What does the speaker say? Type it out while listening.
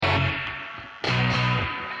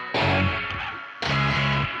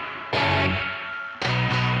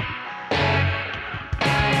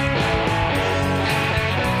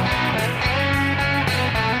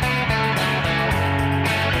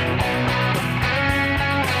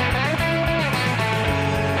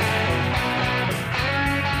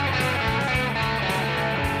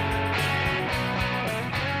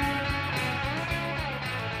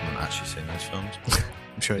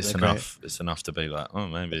sure it's they're enough. Great. It's enough to be like, oh,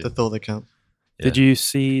 maybe. The thought that counts. Yeah. Did you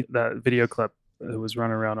see that video clip that was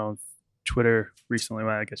running around on Twitter recently?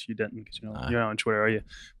 Well, I guess you didn't because you're not on Twitter, are you?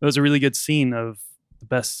 It was a really good scene of the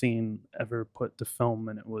best scene ever put to film,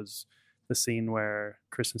 and it was the scene where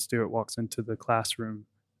Kristen Stewart walks into the classroom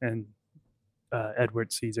and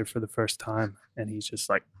Edward sees her for the first time, and he's just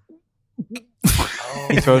like,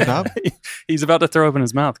 he throws up. He's about to throw up in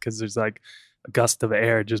his mouth because there's like a gust of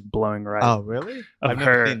air just blowing right. Oh, really? I've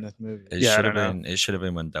never seen this movie. It should have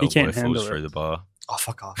been when Del Boy falls through the bar. Oh,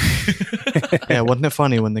 fuck off! Yeah, wasn't it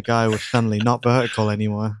funny when the guy was suddenly not vertical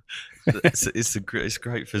anymore? It's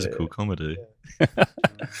great physical comedy.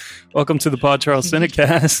 Welcome to the Pod Charles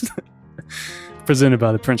Cinecast, presented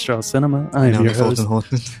by the Prince Charles Cinema. I am your host,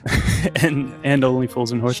 and Only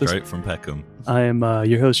Fools and Horses. Straight from Peckham. I am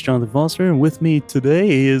your host, Jonathan Foster, and with me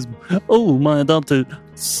today is my adopted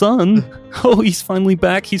son. Oh, he's finally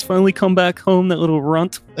back. He's finally come back home. That little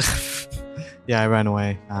runt. Yeah, I ran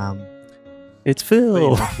away. It's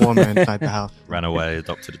Phil. Warmer inside the house. Ran away,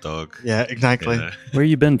 adopted a dog. Yeah, exactly. Yeah. Where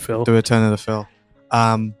you been, Phil? The return of the Phil.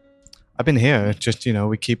 I've been here. Just,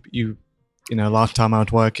 we keep you. Last time I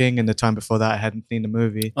was working, and the time before that I hadn't seen the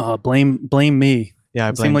movie. Blame me. Yeah,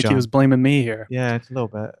 it seemed like John. He was blaming me here. Yeah, it's a little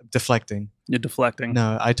bit deflecting. You're deflecting.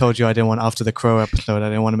 No, I told you I didn't want, after the Crow episode, I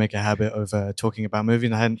didn't want to make a habit of talking about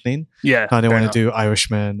movies I hadn't seen. Yeah, I didn't want to do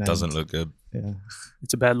Irishman. Doesn't look good. Yeah,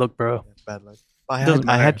 it's a bad look, bro. Yeah, it's a bad look.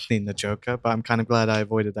 I had seen the Joker, but I'm kind of glad I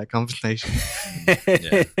avoided that conversation.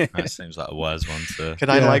 Yeah, that seems like a wise one to. Because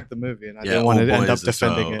I like the movie, and I didn't want to end up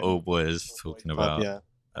defending it. All boys talking about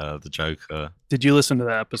the Joker. Did you listen to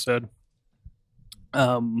that episode?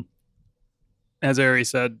 As Ari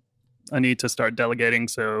said, I need to start delegating,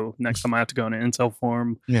 so next time I have to go in an incel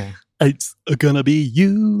form, it's gonna be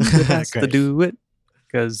you that has to do it.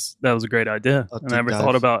 Because that was a great idea. I never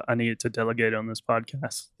thought about I needed to delegate on this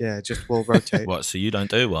podcast. Yeah, just we'll rotate. What, so you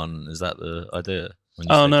don't do one? Is that the idea?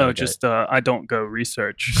 Oh, no, delegate? Just I don't go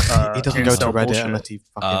research. He doesn't go to Reddit unless he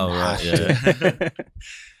fucking right, yeah.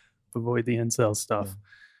 Avoid the incel stuff. Yeah.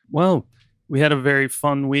 Well, we had a very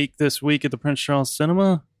fun week this week at the Prince Charles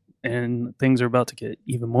Cinema, and things are about to get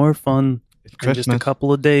even more fun in just a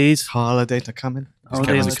couple of days. Holidays are coming.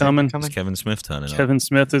 Holidays are coming. Is Kevin Smith turning up? Kevin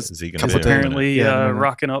Smith is apparently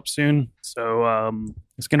rocking up soon. So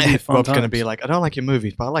it's going to be a fun Rob's time. going to be like, I don't like your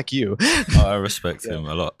movies, but I like you. I respect him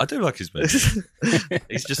a lot. I do like his movies.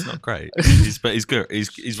 He's just not great. He's good.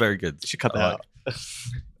 He's very good. You should cut that out.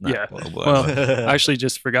 Well, I actually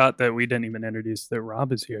just forgot that we didn't even introduce that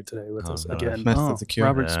Rob is here today with us again.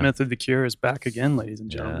 Robert Smith of The Cure is back again, ladies and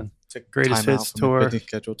gentlemen. It's a Greatest Hits tour. Busy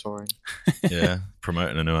schedule touring. Yeah,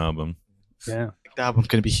 promoting a new album. Yeah. The album's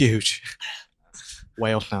going to be huge.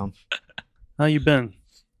 Whale sound. How you been?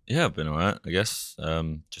 Yeah, I've been alright, I guess.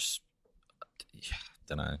 Don't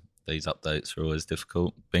know. These updates are always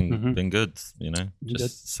difficult. Been good,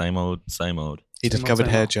 Just same old. He discovered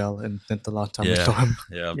hair gel and then the last time we saw him.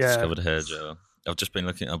 Yeah, I've discovered hair gel. I've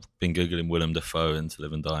been Googling Willem Dafoe and To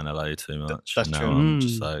Live and Die in LA too much. That's true. I'm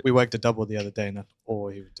just like, we worked a double the other day and that's all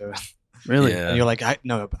he was doing. Really? Yeah. And you're like,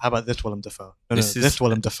 no, how about this Willem Dafoe? This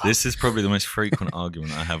Willem Dafoe. This is probably the most frequent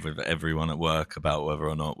argument I have with everyone at work about whether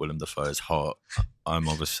or not Willem Dafoe is hot. I'm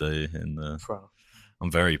obviously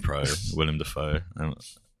I'm very pro Willem Dafoe.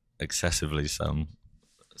 Excessively some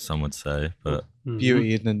would say, but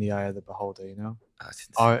beauty isn't in the eye of the beholder,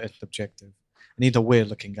 Art is subjective. And he's a weird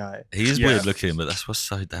looking guy. He is weird looking, but that's what's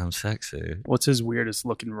so damn sexy. What's his weirdest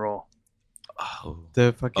looking role? Oh,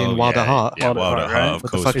 the fucking Wilder Heart. Yeah, Wilder Heart,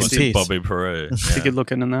 of course. Bobby Peru. Is he good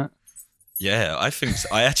looking in that? Yeah,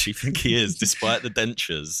 I actually think he is. Despite the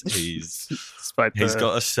dentures, he's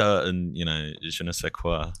got a certain, je ne sais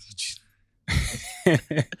quoi.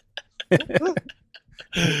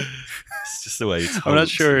 It's just the way he talks. I'm not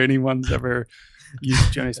sure anyone's ever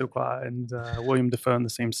used Johnny Sokwa and William Dafoe in the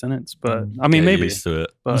same sentence, but I mean, maybe. Used to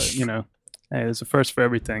it. But hey, there's a first for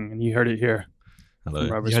everything, and you heard it here. Hello.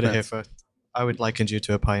 You heard it here first. I would liken you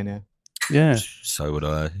to a pioneer. Yeah. So would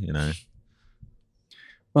I.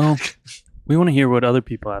 Well, we want to hear what other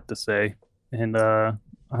people have to say, and I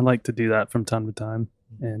like to do that from time to time.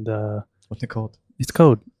 And what's it called? It's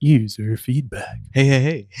called user feedback.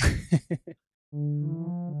 Hey.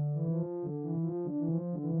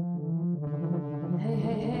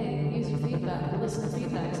 Hey, user feedback. Listen to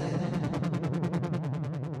feedback segment.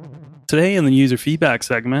 Today in the user feedback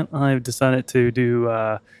segment, I've decided to do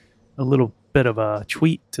a little bit of a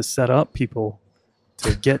tweet to set up people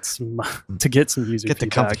to get some user feedback. The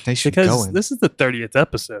conversation because going. This is the 30th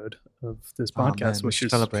episode of this podcast, which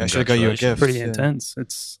is celebrate. I should have got you a gift. Pretty intense.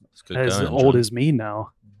 It's as old as me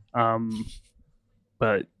now.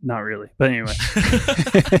 but not really. But anyway.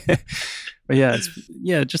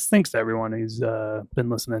 But just thanks to everyone who's been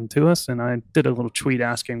listening to us. And I did a little tweet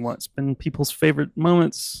asking what's been people's favorite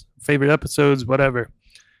moments, favorite episodes, whatever.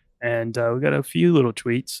 And we got a few little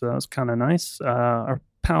tweets, so that was kind of nice. Our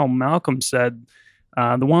pal Malcolm said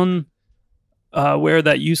the one where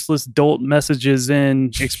that useless dolt messages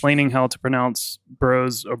in explaining how to pronounce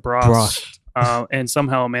bros or bros. And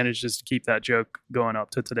somehow manages to keep that joke going up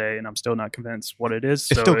to today, and I'm still not convinced what it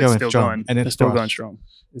is. It's still going strong, and it's still going strong.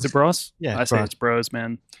 Is it bros? Yeah, I say it's bros,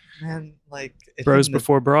 man. Man, like bros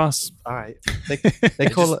before bros. All right, they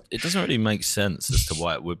call it. It doesn't really make sense as to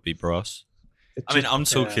why it would be bros. I mean,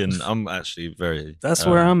 I'm actually very. That's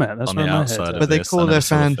where I'm at. That's on where the my outside head's of But they this. call I never their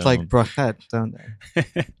saw the fans film. like bronet, don't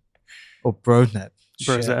they? Or bronet.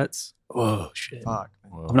 Brosettes. Oh shit! Fuck.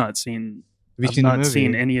 Man. Well, I've not seen. Have you I've seen the not movie?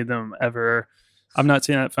 seen any of them ever. I've not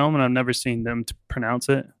seen that film, and I've never seen them to pronounce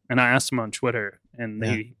it. And I asked them on Twitter, and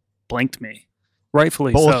they blanked me.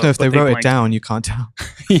 Rightfully But so. also, if they wrote it blanked down, you can't tell.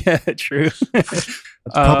 me. Yeah, true. That's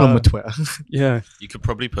the problem with Twitter. Yeah. you could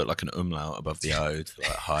probably put like an umlaut above the O to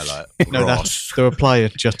like highlight. No, that's the reply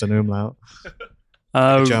is just an umlaut.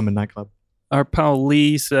 A German nightclub. Our pal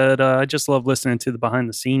Lee said, I just love listening to the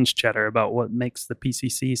behind-the-scenes chatter about what makes the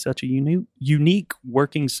PCC such a unique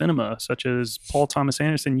working cinema, such as Paul Thomas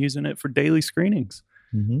Anderson using it for daily screenings,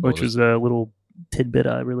 which was a little tidbit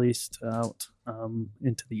I released out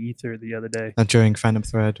into the ether the other day. During Phantom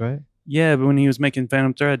Thread, right? Yeah, but when he was making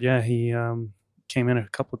Phantom Thread, he came in a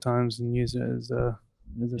couple of times and used it as a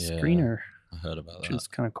screener, I heard about which that. is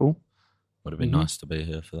kind of cool. Would have been nice to be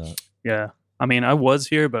here for that. Yeah. I mean, I was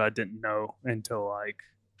here, but I didn't know until like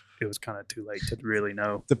it was kind of too late to really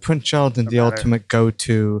know. The Prince Charles and the ultimate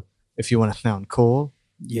go-to if you want to sound cool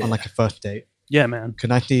on like a first date. Yeah, man.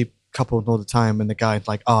 Because I see couples all the time, and the guy's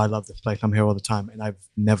like, "Oh, I love this place. I'm here all the time," and I've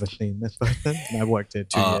never seen this person, and I've worked here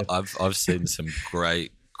 2 years. I've seen some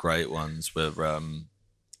great ones where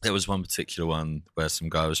there was one particular one where some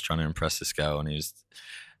guy was trying to impress this girl, and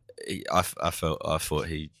I thought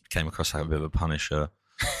he came across like a bit of a punisher.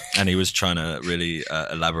 And he was trying to really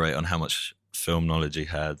elaborate on how much film knowledge he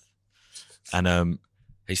had. And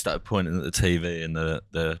he started pointing at the TV, and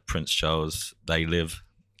the Prince Charles They Live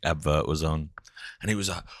advert was on. And he was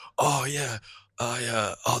like, "Oh, yeah,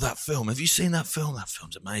 that film. Have you seen that film? That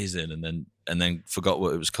film's amazing." And then forgot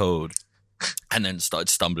what it was called. And then started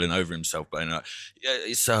stumbling over himself, going like, "Yeah,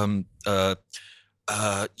 it's something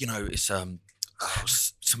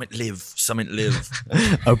live.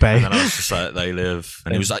 Obey." And then I was just like, They Live.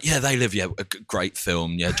 And he was like, "Yeah, They Live. Yeah, a great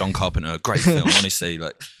film. Yeah, John Carpenter, great film. Honestly,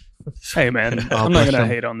 like." Hey, man, I'm not going to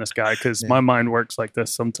hate on this guy because my mind works like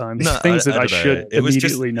this sometimes. No, Things that I don't know. should It was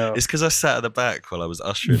immediately know. It's because I sat at the back while I was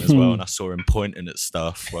ushering as well, and I saw him pointing at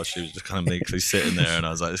stuff while she was just kind of meekly sitting there, and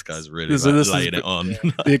I was like, this guy's really So this is laying it on.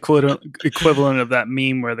 The equivalent of that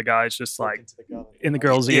meme where the guy's just like in the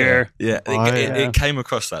girl's ear. Yeah, it came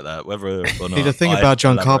across like that, whether or not. See, the thing I about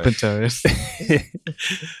John elaborate. Carpenter is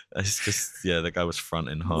It's just, the guy was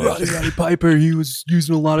fronting hard. Roddy Piper, he was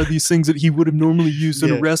using a lot of these things that he would have normally used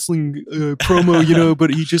in a wrestling promo, but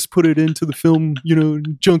he just put it into the film,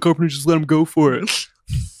 John Carpenter just let him go for it.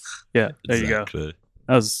 Yeah, there you go. That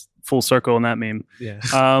was full circle in that meme. yeah.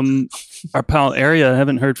 Our pal Aria, I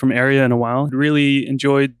haven't heard from Aria in a while. Really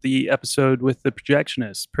enjoyed the episode with the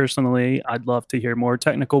projectionist. Personally, I'd love to hear more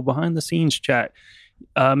technical behind the scenes chat.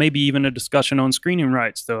 Maybe even a discussion on screening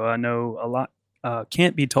rights, though I know a lot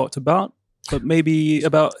can't be talked about, but maybe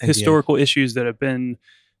about historical issues that have been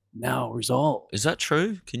now resolved. Is that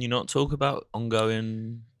true? Can you not talk about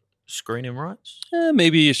ongoing screening rights?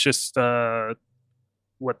 Maybe it's just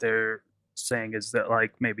what they're saying is that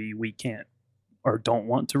like maybe we can't or don't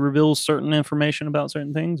want to reveal certain information about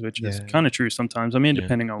certain things, which is kind of true sometimes. I mean,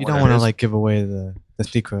 depending on you what don't want to like give away the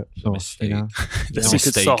secret sauce, mistake. the The secret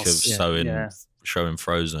mistake sauce. of showing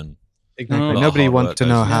Frozen. Exactly. A lot of Nobody hard wants work to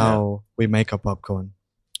know goes into how we make our popcorn.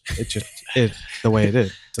 It just is the way it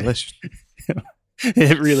is. Delicious.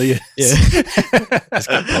 It really is. Yeah. It's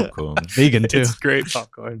good popcorn. Vegan too. It's great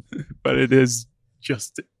popcorn, but it is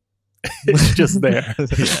just it's just there.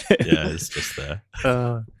 Yeah, it's just there.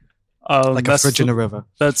 Like a fridge in a river.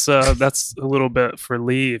 That's a little bit for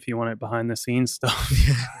Lee if you want it behind the scenes stuff.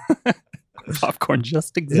 Popcorn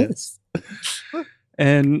just exists.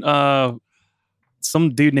 And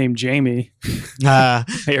some dude named Jamie,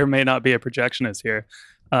 may or may not be a projectionist here,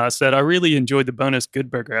 said, "I really enjoyed the bonus Good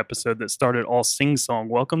Burger episode that started all sing-song,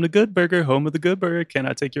 'Welcome to Good Burger, home of the Good Burger. Can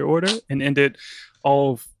I take your order?' and ended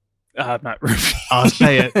all not I'll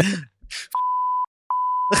say it.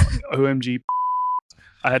 OMG.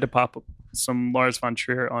 I had to pop some Lars von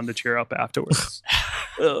Trier on to cheer up afterwards."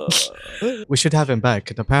 We should have him back.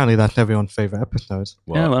 And apparently, that's everyone's favorite episode.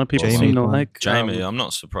 Yeah, a lot of people Jamie seem to one. like Jamie, I'm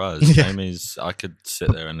not surprised. Yeah. Jamie's. I could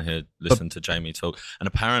sit there and listen to Jamie talk. And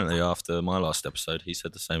apparently, after my last episode, he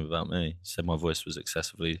said the same about me. He said my voice was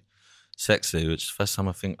excessively sexy, which is the first time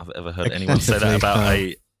I think I've ever heard anyone say that about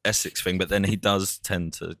a Essex thing. But then he does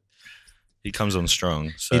tend to. He comes on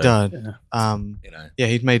strong. So, He does. Yeah. You know, Yeah,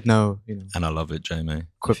 he'd made no, and I love it, Jamie.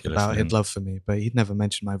 quip if you're about his listening. love for me, but he'd never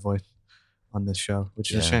mentioned my voice on this show, which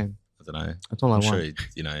is a Yeah. shame. I don't know. That's all I I'm want.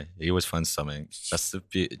 sure he always finds something. That's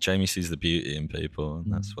the Jamie sees the beauty in people,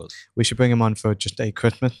 and that's what's. We should bring him on for just a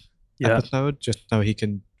Christmas Yeah. episode, just so he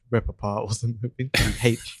can rip apart all the movies. He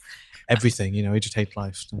hates everything, he just hates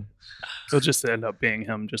life. So. It'll just end up being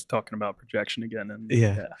him just talking about projection again and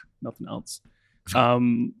Yeah. nothing else.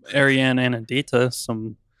 Ariane Anadita,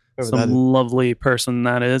 some Whoever that is. lovely person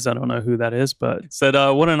that is. I don't know who that is, but said,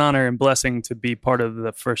 what an honor and blessing to be part of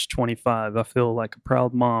the first 25. I feel like a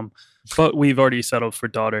proud mom, but we've already settled for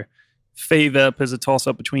daughter. Fave ep is a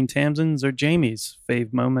toss-up between Tamsin's or Jamie's.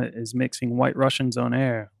 Fave moment is mixing White Russians on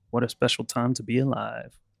air. What a special time to be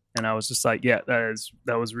alive. And I was just like, yeah,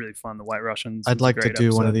 that was really fun. The White Russians. I'd was a like to great do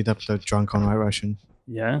one episode. of these episodes drunk on White Russian.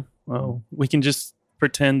 Yeah. Well, we can just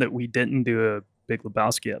pretend that we didn't do a Big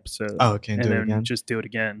Lebowski episode. Oh, okay, and and do it then again. just do it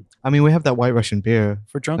again I mean, we have that White Russian beer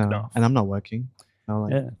for drunk now, enough. and I'm not working. So,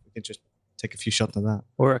 Yeah. we can just take a few shots of that.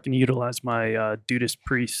 Or I can utilize my Dudas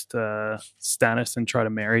priest status and try to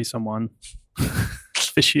marry someone,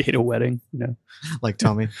 officiate a wedding. Like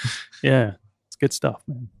Tommy. Yeah, it's good stuff,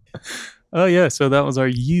 man. Oh yeah, so that was our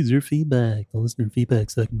user feedback, the listener feedback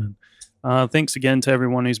segment. Thanks again to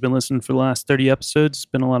everyone who's been listening for the last 30 episodes. It's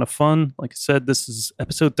been a lot of fun. Like I said, this is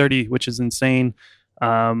episode 30, which is insane.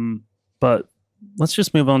 But let's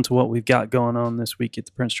just move on to what we've got going on this week at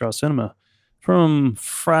the Prince Charles Cinema. From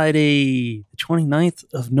Friday, the 29th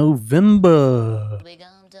of November.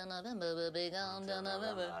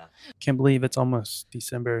 Can't believe it's almost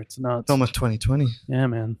December. It's nuts. It's almost 2020. Yeah,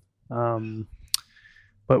 man.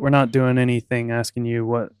 But we're not doing anything asking you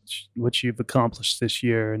what you've accomplished this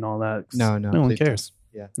year and all that. No, No one please cares.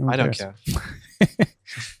 don't. Yeah, No one I don't cares.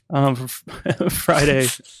 care. Friday.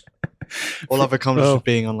 All I've accomplished Well- is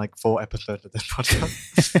being on like 4 episodes of this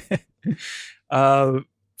podcast.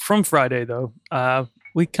 From Friday, though,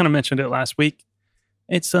 we kind of mentioned it last week.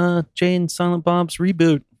 It's Jay and Silent Bob's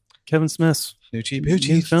reboot. Kevin Smith's Snoochie new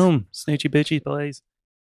Boochie. film. Snoochie Boochie plays.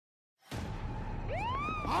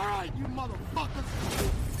 All right, you motherfuckers.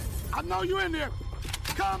 I know you in there.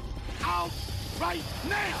 Come out right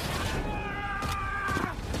now.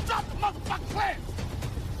 Drop the motherfucking plan.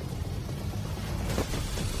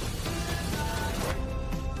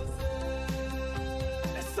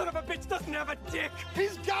 This son of a bitch doesn't have a dick.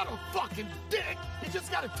 He's got a fucking dick. He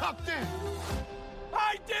just got it tucked in.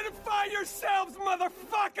 Identify yourselves,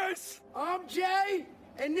 motherfuckers! I'm Jay,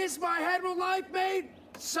 and this my hetero life mate,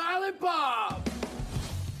 Silent Bob.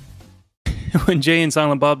 When Jay and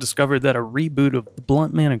Silent Bob discovered that a reboot of the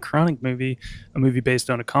Blunt Man and Chronic movie, a movie based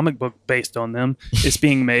on a comic book based on them, is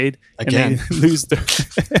being made, Again.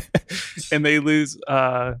 and they lose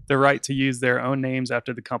the right to use their own names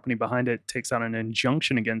after the company behind it takes out an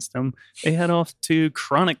injunction against them, they head off to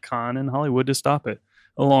Chronic Con in Hollywood to stop it.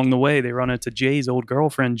 Along the way, they run into Jay's old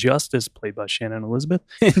girlfriend, Justice, played by Shannon Elizabeth,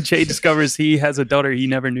 and Jay discovers he has a daughter he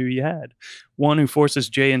never knew he had, one who forces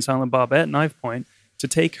Jay and Silent Bob at knife point to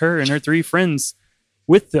take her and her 3 friends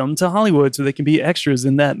with them to Hollywood so they can be extras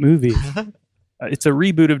in that movie. It's a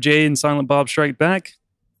reboot of Jay and Silent Bob Strike Back,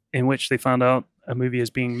 in which they found out a movie is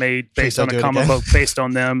being made Please based don't on do a it comic again. book based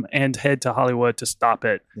on them and head to Hollywood to stop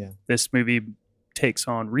it. Yeah. This movie takes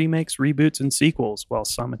on remakes, reboots, and sequels while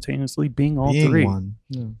simultaneously being all Being 3. one.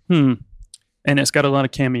 Yeah. And it's got a lot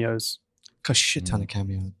of cameos. A shit ton of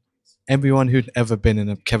cameos. Everyone who'd ever been in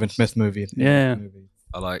a Kevin Smith movie. is in Yeah. this movie.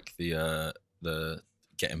 I like the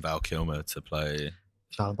getting Val Kilmer to play.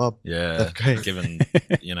 Silent Bob. Yeah, That's great. given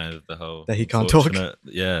the whole That he can't talk. unfortunate-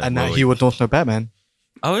 Yeah, And well, that he was also Batman.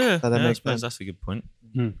 Oh yeah, So that yeah, I makes suppose sense. that's a good point.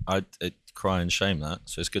 Hmm. I'd cry and shame that.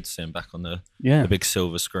 So it's good to see him back on the Yeah. big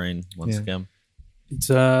silver screen once Yeah. again. It's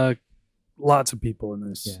lots of people in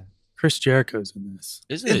this. Yeah. Chris Jericho's in this.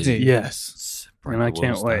 Is Is he? he? Yes. Bring And the I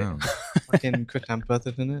can't walls wait. down. Fucking Chris Hemsworth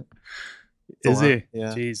is in it. Is Thor, he?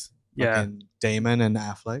 yeah. Jeez. Yeah. Fucking Damon and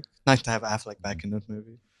Affleck. Nice to have Affleck back in this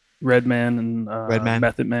movie. Redman and Redman.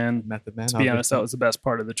 Method Man. Method Man. To be honest, that was the best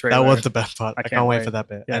part of the trailer. that was the best part. I I can't can't wait wait. for that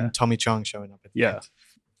bit. Yeah. And Tommy Chong showing up. At the Yeah. end.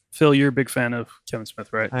 Phil, you're a big fan of Kevin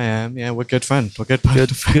Smith, right? I am. Yeah, we're good friends. We're good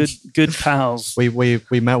Good, friends. good pals. We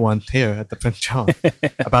met once here at the Prince Charles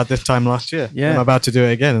about this time last year. Yeah. I'm about to do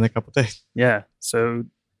it again in a couple of days. Yeah. So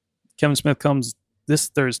Kevin Smith comes this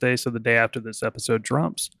Thursday, so the day after this episode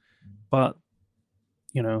drops. But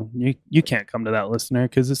you can't come to that, listener,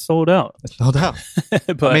 because it's sold out. It's sold out.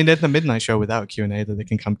 But I mean, there's the midnight show without Q&A that they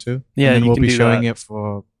can come to. Yeah, and then you we'll can be do showing that. it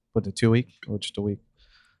for a 2 week or just a week,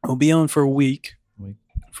 we'll be on for a week Week.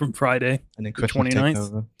 from Friday. and then The Christmas takes 29th?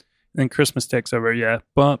 over. And Christmas takes over, yeah.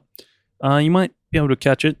 But you might be able to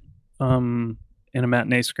catch it in a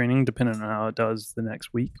matinee screening, depending on how it does the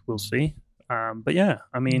next week. We'll see. But yeah,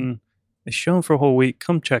 I mean, it's shown for a whole week.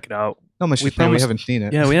 Come check it out. Not much We to say, we promised- haven't seen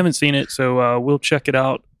it. Yeah, we haven't seen it, so we'll check it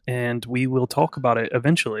out and we will talk about it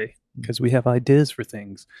eventually because we have ideas for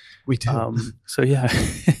things. we do. So yeah,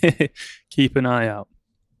 keep an eye out.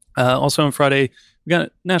 Also on Friday, we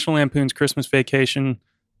got National Lampoon's Christmas Vacation,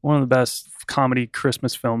 one of the best comedy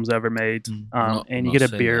Christmas films ever made. And you not get a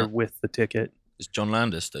seen beer that. with the ticket. Does John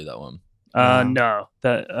Landis do that one? No,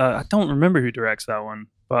 that I don't remember who directs that one,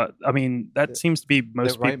 but I mean that seems to be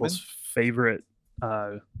most Reitman? people's favorite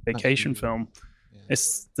vacation Reitman. film. Yeah.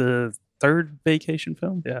 It's the third vacation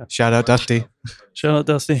film. Yeah, Shout out Dusty. shout out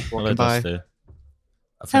Dusty. Walking by. Dusty.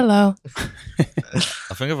 I think, Hello.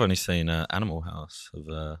 I think I've only seen Animal House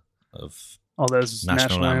of All those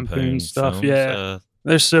National Lampoon stuff. films. Yeah,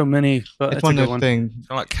 there's so many, but It's it's a one good of those one. things. Kind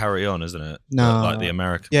of like Carry On, isn't it? No. But like the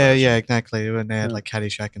American. Yeah, version. yeah, exactly. When they had Yeah. like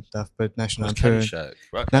Caddyshack and stuff, but National What's Lampoon. Caddyshack?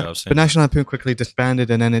 Right, Na- yeah, I've seen but it. National Lampoon quickly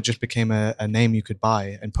disbanded, and then it just became a name you could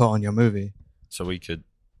buy and put on your movie. So we could.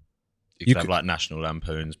 You You could have could- like National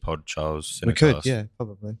Lampoon's, Pod Charles, We could, Cinecast. yeah,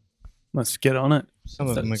 probably. Let's get on it. Some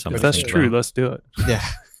of them. Some If of that's think true, about. let's do it. Yeah,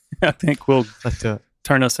 I think we'll let's do it.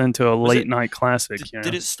 turn us into a Was late it- night classic.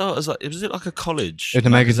 Did it start as like? Was it like a college? It was a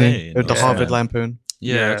magazine. It was the or Yeah. Harvard something? Lampoon.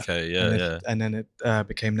 Yeah. Yeah. Okay. and, Yeah. it- Yeah. and then it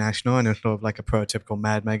became national, and it was sort of like a prototypical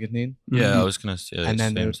Mad magazine. Yeah. I was gonna say. and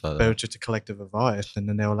then it was, like but it was just a collective of artists, and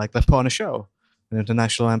then they were like, let's put on a show. And it was a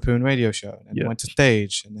National Lampoon radio show, and Yeah. it went to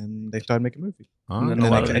stage, and then they started making movies. And then And a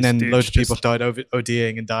then, lot of and these then dudes loads of people just- started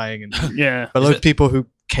ODing and dying, and Yeah. but Is loads it- of people who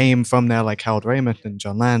came from there, like Harold Ramis and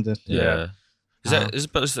John Landis. Yeah. Is Uh, that?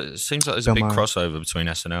 It seems like there's Bill a big Murray. crossover between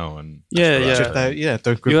SNL and Yeah, National yeah. Just Lampoon.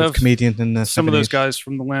 those group You of have comedians in the Some of those 70s. guys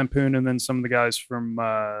from the Lampoon, and then some of the guys from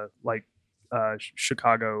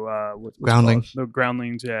Chicago, what's it called? Groundlings. The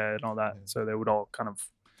Groundlings, yeah, and all that. So they would all kind of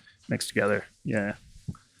mix together. Yeah.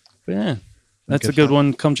 But yeah, that's a Good good fun.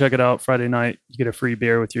 one. Come check it out Friday night. You get a free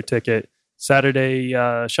beer with your ticket. Saturday,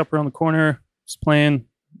 Shop Around the Corner is playing.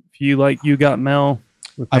 If you like You Got Mel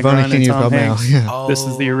with I've Meg only Ryan seen and you Tom from now. Hanks. Yeah, This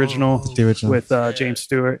is the original the original. with James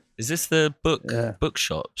Stewart. Is this the Yeah.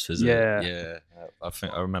 bookshops? Is Yeah. it? Yeah. I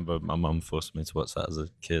think I remember my mum forced me to watch that as a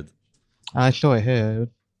kid. I saw it here.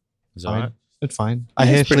 Is that Fine. right? It's fine. Yeah, I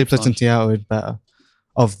hear it's pretty Sleepless fun. in Seattle is better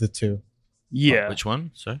of the two. Yeah. Which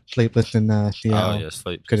one? Sorry. Sleepless in Seattle. Oh yeah,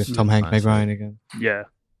 Sleep. Because it's Tom Hanks, Meg Nice. Ryan again. Yeah.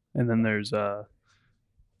 And then there's the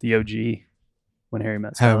OG, When Harry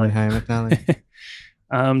Met Sally. Harry McNally.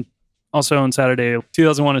 Also on Saturday,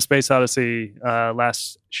 2001: A Space Odyssey,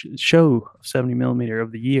 last show of 70mm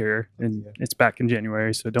of the year, and it's back in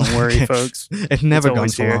January, so don't worry, folks. It's never gone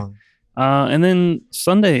always so here. long. And then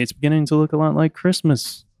Sunday, it's beginning to look a lot like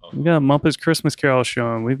Christmas. We got Muppets Christmas Carol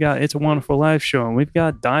showing. We've got It's a Wonderful Life showing. We've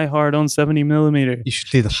got Die Hard on 70mm. You should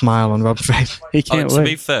see the smile on Rob's face. He can't To be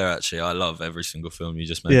wait. fair, actually, I love every single film you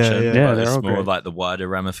just Yeah, mentioned. yeah. Yeah, but they're it's all more great. like the wider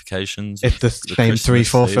ramifications. It's the of same Christmas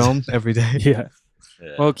 3-4 season. films every day. Yeah.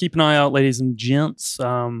 Yeah. Well, keep an eye out, ladies and gents.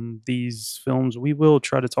 These films we will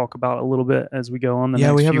try to talk about a little bit as we go on the Yeah,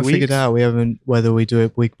 next we few haven't weeks. figured out. We haven't whether we do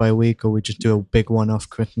it week by week or we just do a big one-off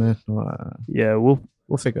Christmas. Or, Yeah, we'll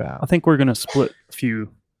we'll figure it I out. think we're gonna split a few.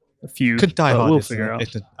 Could Die but Hard We'll is figure out.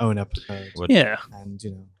 it's its own episode, Would- Yeah. and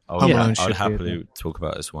you know. I would, Home Yeah. Alone I'd should be happily talk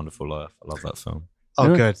about It's a Wonderful Life. I love that film. Oh,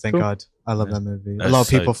 Really? good. Thank Cool. God. I love Yeah. that movie. It's A lot of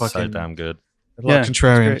people so fucking. damn good. A lot Yeah, of it's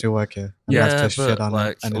contrarians great. who work here. Yeah, That's just shit but on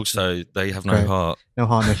like it. And it's also they have no great. heart. no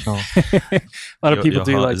harm, no foul. A lot of people Your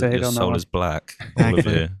do heart like is, to hate your on that soul one. is black. All of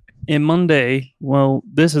Exactly. you. And Monday, well,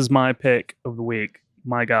 this is my pick of the week.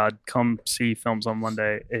 My God, come see films on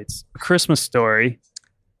Monday. It's A Christmas Story,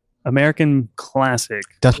 American classic.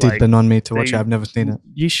 Dusty's Like, been on me to watch they- it. I've never seen it.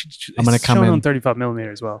 You should. I'm gonna it's come shown in. on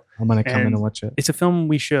 35mm as well. I'm gonna come in And and watch it. It's a film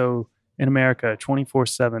we show in America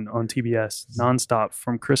 24/7 on TBS, nonstop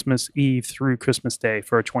from Christmas Eve through Christmas Day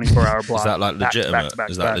for a 24-hour block. Is that like back to legitimate? back to back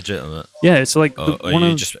Is to that back. legitimate? Yeah, it's like Or, the, or one are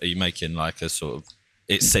you of. just are you making like a sort of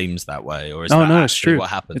it seems that way, or is Oh that no, it's actually true. what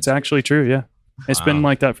happens? It's actually true. Yeah, it's been Wow.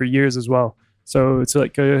 like that for years as well. So it's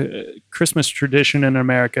like a Christmas tradition in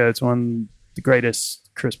America. It's one of the greatest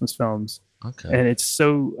Christmas films, Okay. and it's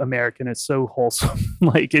so American. It's so wholesome.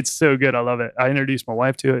 Like it's so good. I love it. I introduced my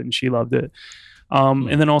wife to it, and she loved it.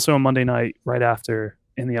 And then also on Monday night, right after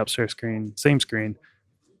in the upstairs screen, same screen,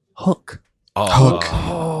 Hook. Oh,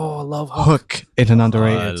 Oh, I love Hook. Hook is an I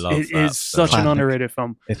underrated. love It that is such film. an underrated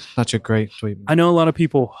film. It's such a great movie. I know a lot of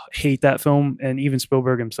people hate that film, and even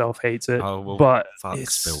Spielberg himself hates it. Oh, well, but fuck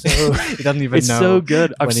it's Spielberg. so, He doesn't even it's know. so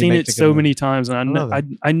good. I've when he seen it makes a good so movie. many times, and love it.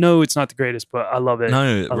 I know it's not the greatest, but I love it. No,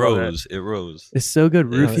 it I love rolls. It rolls. It's so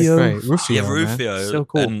good. Yeah, it's Rufio. great. Rufio, Yeah, man. Rufio. So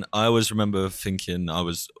cool. And I always remember thinking I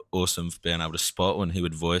was awesome for being able to spot when he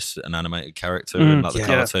would voice an animated character in like the Yeah.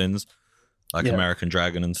 cartoons, like Yeah. American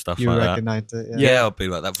Dragon and stuff You like that. recognized it. Yeah, I'll be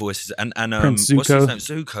like that voice is and Prince what's his Zuko. name?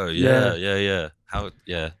 Zuko. Yeah. Yeah. How great,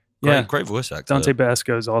 Yeah. great voice actor. Dante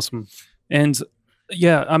Basco is awesome, and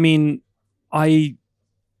yeah, I mean, I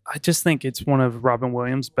just think it's one of Robin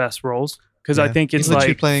Williams' best roles because I Yeah. think it's He's literally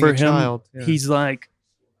like playing for a him, child. Yeah. he's like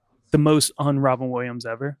the most un-Robin Williams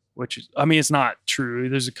ever. Which is, I mean, it's not true.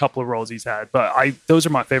 There's a couple of roles he's had, but those are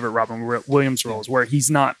my favorite Robin Williams roles where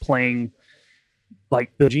he's not playing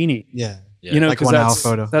like the genie. Yeah. Yeah. You know, Like because 1 hour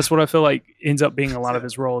photo. that's what I feel like ends up being a lot of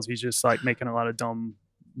his roles. He's just like making a lot of dumb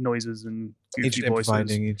noises and He's goofy just voices.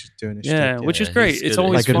 improvising. He's just doing his Yeah, shtick, which is Yeah, great. he's It's good at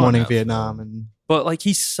always like Good fun. Morning Yeah. Vietnam and But like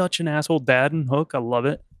he's such an asshole dad in Hook. I love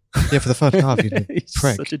it. yeah, for the first half he's a He's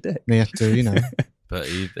prick. such a dick. And he has to, But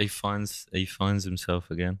he finds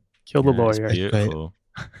himself again. Kill the Yeah, it's lawyer. beautiful.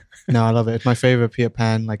 No, I love it. It's my favorite Peter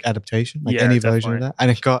Pan like adaptation, like Yeah, any version of definitely. that.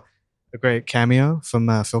 And it got a great cameo from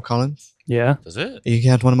Phil Collins. Yeah. Does it? He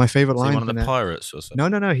had one of my favorite Is he lines. one of in the it. pirates or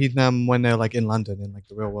something? No. He's when they're like in London in like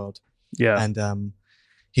the real world, Yeah. and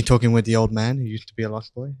he's talking with the old man who used to be a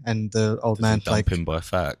lost boy, and the old Does he man's dump like, him by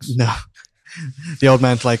facts? no, the old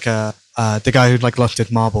man's like, the guy who like lost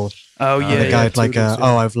his marbles. Oh yeah, And the yeah. guy's like, Toodles,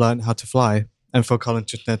 oh, I've learned how to fly. And Phil Collins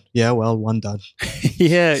just said, yeah, well, one done.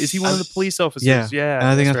 yeah. Is he one of the police officers? Yeah. Yeah. And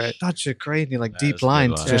I think that's that's right. such a crazy, like, Yeah, deep that's a good line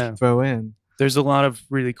to line. just Yeah. throw in. There's a lot of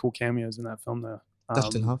really cool cameos in that film, though.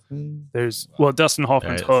 Dustin Hoffman, There's Dustin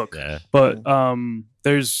Hoffman's Yeah, Hook, Yeah. but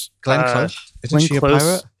there's Glenn Close. Isn't Glenn she a Close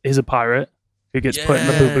pirate? is a pirate who gets put in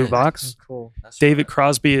the boo boo Yeah. box. Cool. David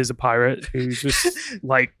Crosby is a pirate who's just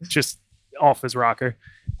just off his rocker.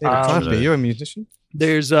 David Crosby, Really? you're a musician?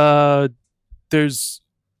 There's on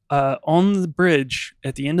the bridge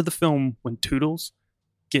at the end of the film when Toodles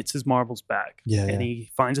gets his marbles back. Yeah, And yeah.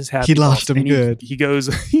 he finds his happy He lost box, him and good. He goes,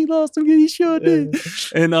 he lost him good. He sure did.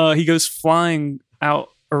 And he goes flying out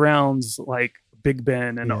around like Big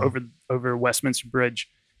Ben and Yeah. over Westminster Bridge.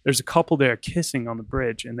 There's a couple there kissing on the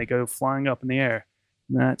bridge, and they go flying up in the air.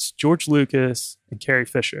 And that's George Lucas and Carrie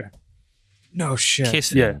Fisher. No shit.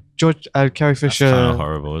 Kissing. Yeah. George, Carrie That's kind of Fisher,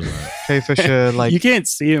 horrible, isn't it? Carrie Fisher, like, You can't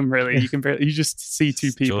see him really. You can barely, you just see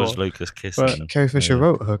two people. George Lucas kissing. Carrie Fisher Yeah.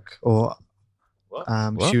 wrote Hook, or What?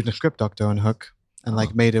 she was a script doctor on Hook, and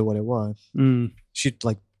like made it what it was. Mm. She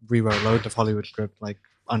like rewrote loads of Hollywood script, like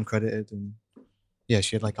uncredited, and yeah,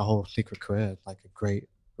 she had like a whole secret career, like a great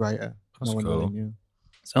writer. That's no one really cool. knew.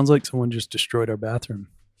 Sounds like someone just destroyed our bathroom.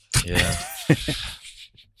 Yeah.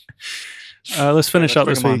 Let's finish let's up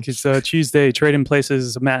bring this 'em on. week. It's Trading Places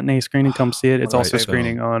is a matinee screening. Come see it. It's One of my also favorite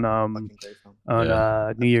screening on Fucking great film.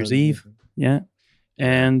 New Year's Absolutely Eve. amazing. Yeah,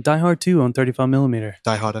 and Die Hard 2 on 35mm.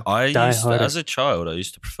 Die Harder. As a child, I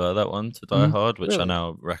used to prefer that one to Die Mhm. Hard, which I Really?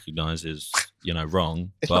 now recognise is,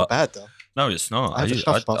 wrong. It's but not bad though. No, it's not. I have a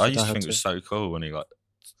soft spot I for used Die to Hard think it was so cool when he like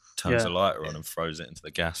turns Yeah. the lighter on and throws it into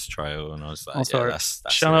the gas trail, and I was like, Also, yeah, that's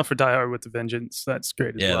Shout it. out for Die Hard with the Vengeance. That's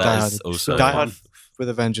great as Yeah, well. Die that Hard. is also Die Hard with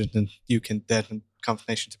a Vengeance, and there's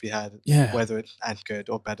confirmation to be had. Yeah. Whether it's as good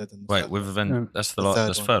or better than. the Wait, third with one. Revenge, Yeah. that's The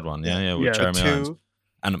that's third third one. Yeah, Yeah. yeah, with Yeah, Jeremy Irons. Two.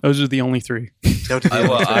 Those are the only three. they'll do the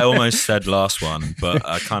Well, other I two. almost said last one, but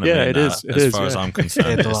I kind of Yeah, mean it that. is, it As is, far as yeah. I'm concerned,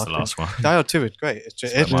 Yeah, it's the the last last one. Die Hard 2 is great. It's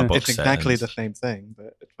like my box it's set exactly ends. the same thing,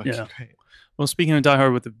 but it's fucking Yeah. great. Well, speaking of Die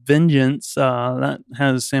Hard with a Vengeance, that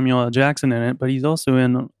has Samuel L. Jackson in it, but he's also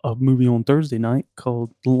in a movie on Thursday night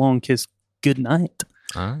called The Long Kiss Goodnight,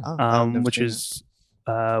 Ah. Oh, I've never which seen is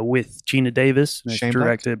with Gina Davis. And it's Shane Black?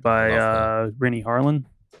 directed by Love Rennie Harlan.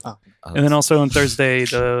 Oh, And then also on Thursday,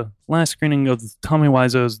 the last screening of Tommy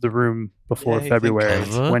Wiseau's The Room before Yeah, you February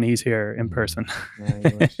think of- when he's here in person. it. Yeah,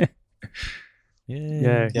 you wish. Yeah, yeah. you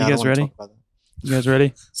Yeah, I don't guys wanna ready? talk about that. You guys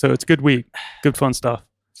ready? So it's a good week, good fun stuff.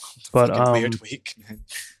 But Fucking weird week, man.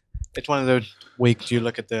 It's one of those weeks you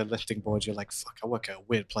look at the listing board, you're like, "Fuck, I work at a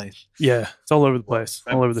weird place." yeah, it's all over the place,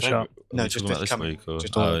 all over the shop. No, Are we just talking about this this coming- week. Or?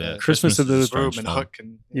 just all Oh, of yeah. the- Christmas at the is a Room strange and time. Hook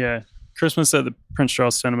and Yeah, Christmas at the Prince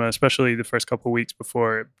Charles Cinema, especially the first couple of weeks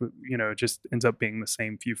before, it just ends up being the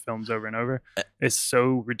same few films over and over. It's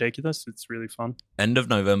so ridiculous. It's really fun. End of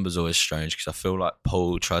November's always strange because I feel like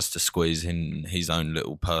Paul tries to squeeze in his own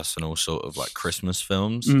little personal sort of like Christmas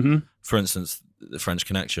films. Mm-hmm. For instance, The French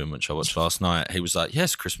Connection, which I watched last night, he was like,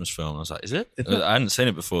 "Yes, Christmas film." I was like, "Is it?" Isn't it? I hadn't seen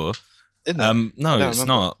it before, Isn't it? No, I don't it's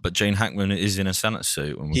remember. not. But Gene Hackman is in a Santa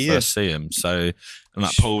suit when we He first is. see him. So, and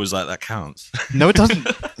like Paul was like, "That counts." No, it doesn't.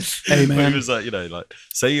 Hey, But man. he was like,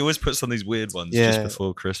 so he always puts on these weird ones Yeah. just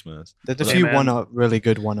before Christmas. There's a Hey, few man. really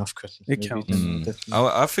good one-off Christmas It movies. counts. Definitely.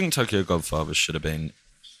 I think Tokyo Godfather should have been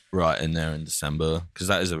right in there in December because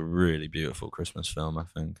that is a really beautiful Christmas film. I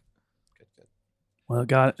think. Well, it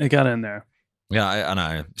got in there. Yeah, I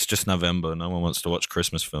know. It's just November. No one wants to watch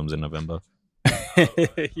Christmas films in November.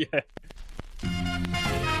 Yeah.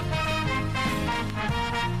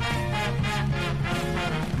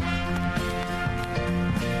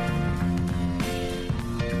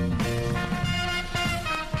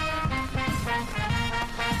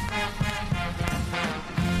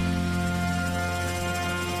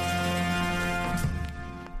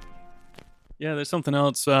 Yeah, there's something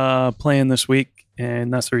else playing this week,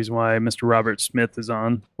 and that's the reason why Mr. Robert Smith is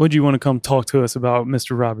on. What do you want to come talk to us about,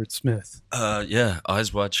 Mr. Robert Smith? Yeah,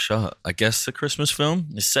 Eyes Wide Shut. I guess a Christmas film.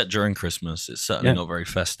 It's set during Christmas. It's certainly not very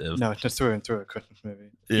festive. No, it's just through and through a Christmas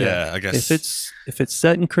movie. Yeah, I guess. If it's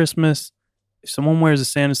set in Christmas, if someone wears a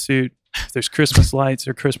Santa suit, if there's Christmas lights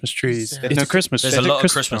or Christmas trees, it's a Christmas. There's a lot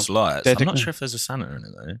of Christmas film. lights. There's I'm a- not sure if there's a Santa in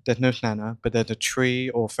it though. There's no Santa, but there's a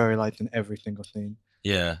tree or fairy lights in every single scene,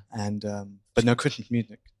 Yeah, and but no Christmas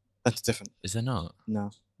music. That's different. is there not?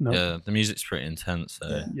 No. No, Yeah, the music's pretty intense.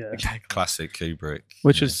 Yeah. Exactly. Classic Kubrick.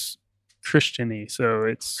 which Yeah. is Christian-y, so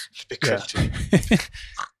it's It's a big yeah. Christian.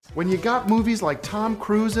 When you got movies like Tom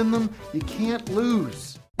Cruise in them, you can't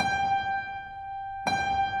lose.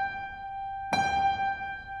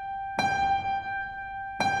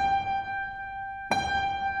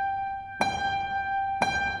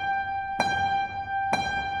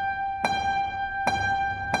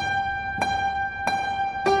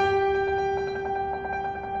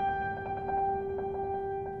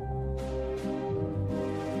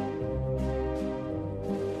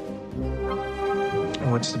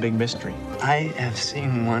 What's the big mystery? I have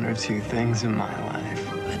seen one or two things in my life,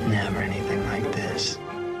 but never anything like this.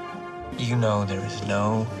 You know there is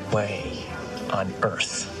no way on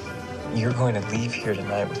Earth you're going to leave here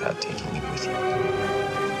tonight without taking me with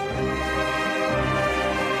you.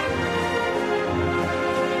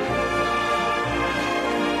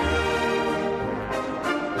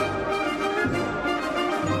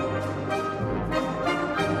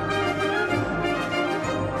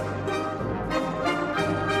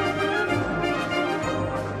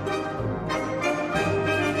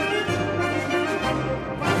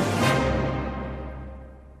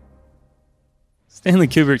 Stanley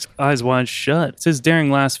Kubrick's Eyes Wide Shut. It's his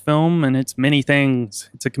daring last film, and it's many things.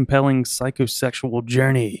 It's a compelling psychosexual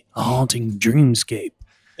journey, a haunting dreamscape,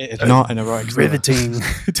 It's not an erotic thriller. riveting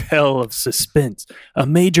tale of suspense, a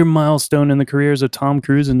major milestone in the careers of Tom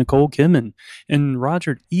Cruise and Nicole Kidman. And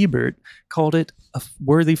Roger Ebert called it a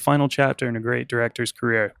worthy final chapter in a great director's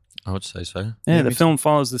career. I would say so. Yeah, the film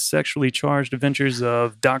follows the sexually charged adventures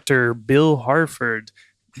of Dr. Bill Harford,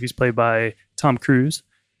 who's played by Tom Cruise,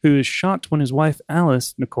 who is shocked when his wife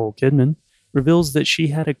Alice, Nicole Kidman, reveals that she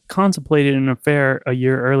had contemplated an affair a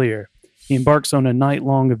year earlier. He embarks on a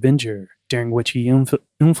night-long adventure, during which he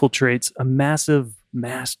infiltrates a massive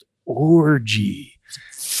masked orgy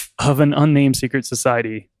of an unnamed secret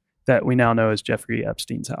society that we now know as Jeffrey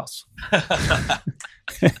Epstein's house. Nah,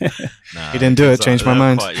 He didn't do it, they're- changed my they're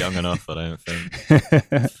mind. Quite young enough, I don't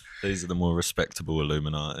think. These are the more respectable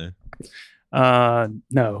Illuminati.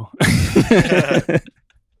 No.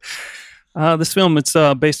 This film, it's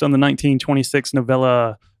based on the 1926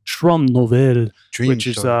 novella Traumnovelle, which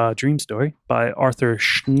is Dream Story by Arthur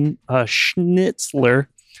Schnitzler.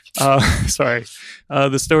 Sorry.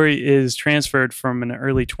 The story is transferred from an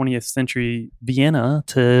early 20th century Vienna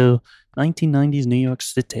to 1990s New York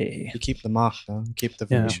City. You keep the mark, though. You keep the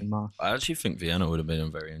Yeah. Venetian mark. I actually think Vienna would have been a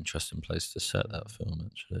very interesting place to set that film,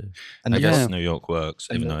 actually. And I the, guess book, New York works,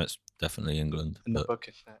 And even the- though it's definitely England. and the But book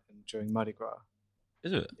is set during Mardi Gras.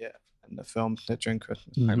 is it? Yeah. And the film set during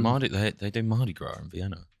Christmas. Mm. Like Mardi, they do Mardi Gras in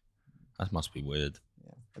Vienna. That must be weird.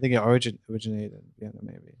 Yeah. I think it originated in Vienna,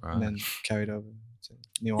 maybe. Right. And then carried over to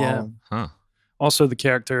New Yeah. Orleans. Huh. Also, the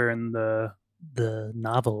character in the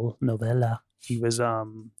novella, he was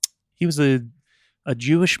a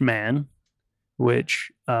Jewish man,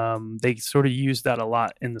 which they sort of used that a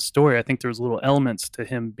lot in the story. I think there was little elements to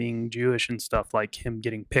him being Jewish and stuff, like him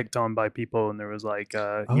getting picked on by people, and there was like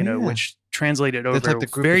yeah. which translated That's over like the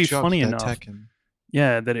group very of jobs funny that enough. attack him.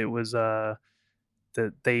 Yeah, that it was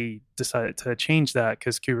that they decided to change that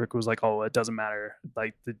because Kubrick was like, oh, it doesn't matter,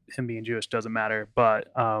 like him being Jewish doesn't matter, but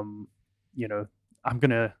I'm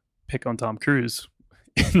gonna pick on Tom Cruise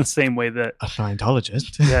in the same way that A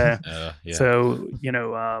Scientologist. yeah. Yeah. So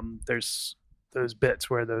there's those bits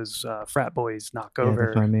where those frat boys knock Yeah, over.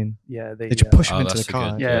 that's what I mean. Yeah, They just push him into that's the a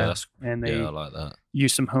car. good- Yeah, that's- and they I like that.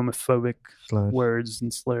 use some homophobic Slurs. words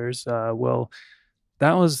and slurs. Well,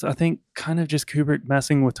 that was, I think, kind of just Kubrick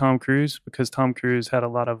messing with Tom Cruise, because Tom Cruise had a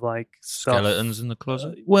lot of like stuff. Skeletons in the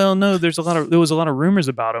closet. Well, no, there was a lot of rumors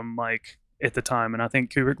about him like at the time, and I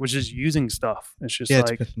think Kubrick was just using stuff. It's just Yeah,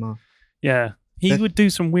 like, to piss them off. yeah, he That- would do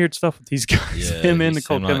some weird stuff with these guys. Yeah, Him and he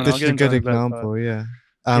Nicole seemed Kidman. like- This I'll is get a into good it in a bit, but- example, yeah.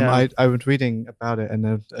 Yeah. I was reading about it, and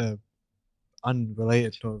a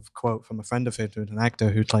unrelated sort of quote from a friend of his who's an actor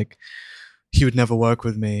who's like, he would never work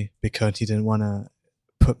with me because he didn't want to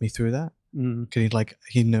put me through that. Mm. Because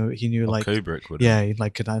he knew like, Kubrick would. yeah, he'd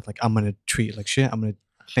like, I'm gonna treat you like shit. I'm gonna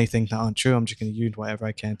say things that aren't true. I'm just gonna use whatever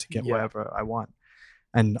I can to get Yeah. whatever I want.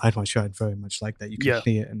 And I'm sure I'd very much like that. You can Yeah.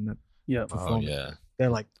 see it in the Yeah. Oh performance. yeah, They're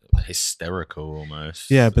like, hysterical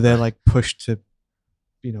almost. yeah, but they're like pushed to,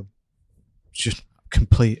 just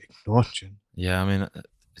complete exhaustion. Yeah, I mean,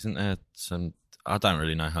 isn't there some? I don't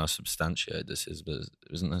really know how substantiated this is, but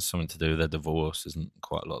isn't there something to do with their divorce? Isn't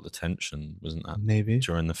quite a lot of the tension? Wasn't that Maybe.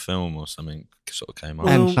 during the film or something sort of came up?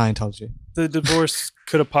 And Well, Scientology. The divorce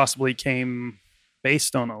could have possibly came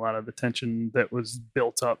based on a lot of the tension that was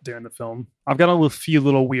built up during the film. I've got a few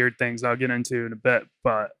little weird things I'll get into in a bit,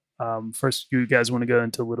 but first, you guys want to go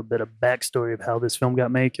into a little bit of backstory of how this film got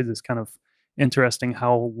made, because it's kind of interesting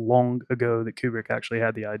how long ago that Kubrick actually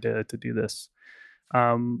had the idea to do this.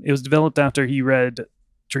 It was developed after he read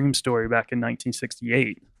Dream Story back in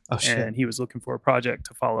 1968. Oh, shit. And he was looking for a project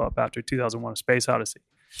to follow up after 2001: A Space Odyssey.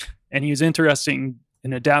 And he was interested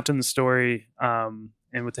in adapting the story, and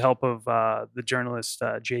with the help of the journalist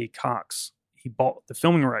Jay Cox, he bought the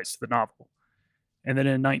filming rights to the novel. And then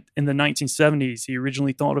in the 1970s, he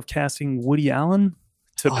originally thought of casting Woody Allen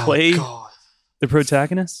to play the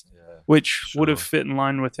protagonist, which would have fit in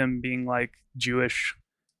line with him being like Jewish.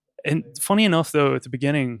 And funny enough, though, at the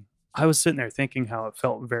beginning, I was sitting there thinking how it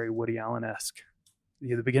felt very Woody Allen-esque.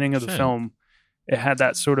 The beginning of the film, it had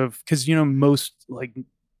that sort of, because most, like,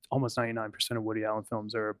 almost 99% of Woody Allen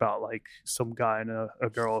films are about like some guy and a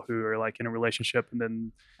girl who are like in a relationship, and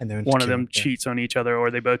then one of them cheats on each other,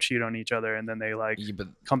 or they both cheat on each other, and then they like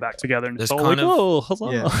come back together, and it's all like, oh,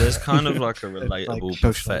 hello. Yeah, there's kind of like a relatable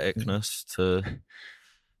like patheticness to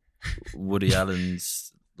Woody Allen's.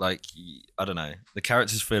 Like, I don't know, the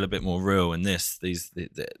characters feel a bit more real in this. They're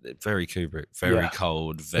very Kubrick, very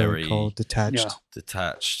cold, very cold,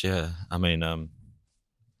 detached. Yeah, I mean, I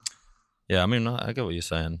get what you're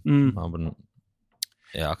saying. I wouldn't.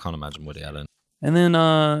 Yeah, I can't imagine Woody Allen. And then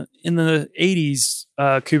in the 80s,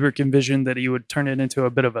 Kubrick envisioned that he would turn it into a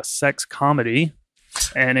bit of a sex comedy,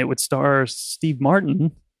 and it would star Steve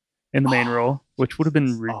Martin in the main role, which would have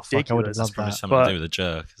been ridiculous. I would have loved Probably that. something to do with The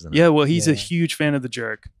Jerk, isn't it? Yeah, well, he's a huge fan of The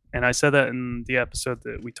Jerk. And I said that in the episode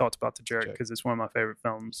that we talked about The Jerk, because it's one of my favorite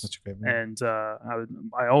films. Such a great movie. And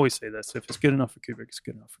I always say this: if it's good enough for Kubrick, it's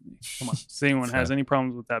good enough for me. Come on, if anyone has any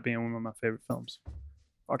problems with that being one of my favorite films,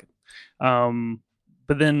 fuck it.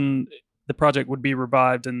 But then the project would be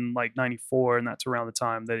revived in like '94, and that's around the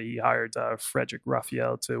time that he hired Frederick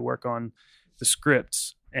Raphael to work on the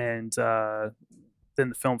script. And then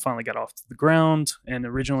the film finally got off the ground, and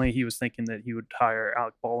originally he was thinking that he would hire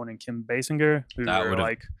Alec Baldwin and Kim Basinger, who were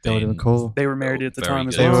like, that would have been cool. They were married at the time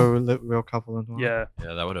as They well. were a real couple as well. Yeah,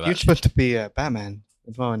 that would have. He was supposed to be Batman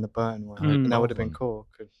as well in the Burton one, and that would have been cool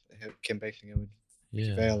because Kim Basinger would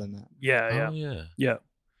prevail in that. Yeah.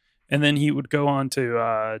 And then he would go on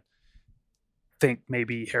to think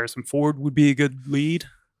maybe Harrison Ford would be a good lead.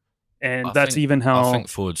 And I think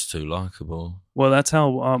Ford's too likable. Well, that's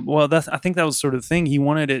how. I think that was sort of the thing. He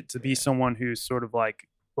wanted it to be someone who's sort of like,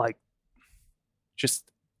 just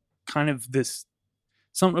kind of this,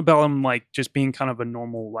 something about him like just being kind of a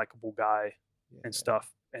normal, likable guy and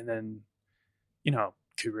stuff. And then,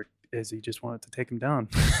 Kubrick he just wanted to take him down.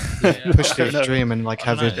 Push to his dream and like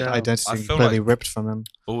have his identity completely ripped from him.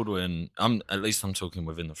 Baldwin, I'm talking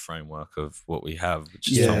within the framework of what we have, which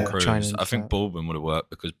is Tom Cruise. I think Baldwin would have worked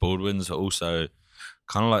because Baldwin's also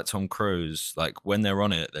kind of like Tom Cruise. Like when they're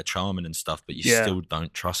on it, they're charming and stuff, but you still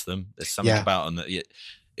don't trust them. There's something about them that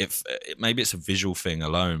maybe it's a visual thing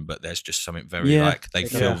alone, but there's just something very like they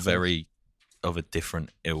feel very of a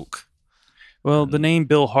different ilk. Well, the name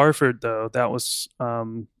Bill Harford, though, that was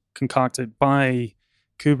concocted by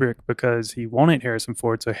Kubrick because he wanted Harrison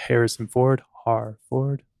Ford. So Harrison Ford,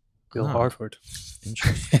 Bill Harford.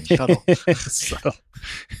 Interesting. So,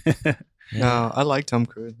 no, I like Tom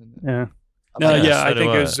Cruise. Yeah. I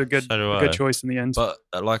think it was a good choice in the end. But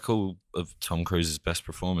like all of Tom Cruise's best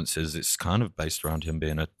performances, it's kind of based around him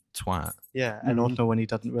being a twat. Yeah, and also when he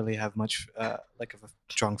doesn't really have much like of a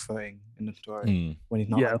strong footing in the story, when he's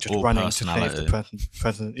not just Or running to save the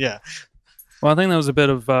president. Yeah. Well, I think that was a bit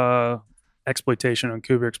of exploitation on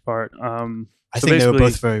Kubrick's part. I think they were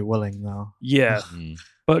both very willing, though. Yeah,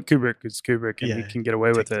 but Kubrick is Kubrick, and he can get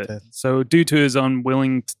away with it. So, due to his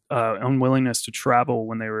unwillingness to travel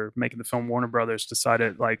when they were making the film, Warner Brothers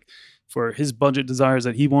decided, like, for his budget desires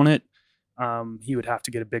that he wanted, he would have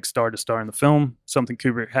to get a big star to star in the film, something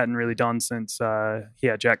Kubrick hadn't really done since he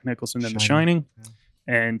had Jack Nicholson in The Shining. Yeah.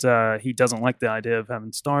 And he doesn't like the idea of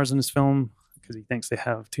having stars in his film because he thinks they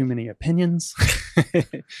have too many opinions.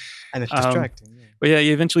 And it's distracting. But yeah,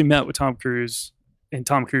 he eventually met with Tom Cruise, and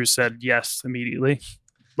Tom Cruise said yes immediately.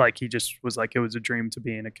 Like, he just was like, it was a dream to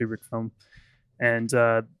be in a Kubrick film. And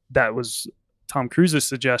that was Tom Cruise's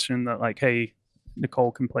suggestion that, like, hey,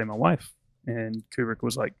 Nicole can play my wife. And Kubrick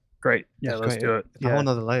was like, great, yeah, let's do it. It's a whole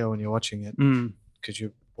nother layer when you're watching it because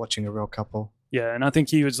you're watching a real couple. Yeah, and I think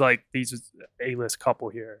he was like, these is A-list couple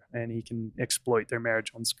here, and he can exploit their marriage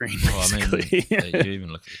on screen. Well, I mean, you even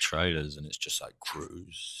look at the trailers, and it's just like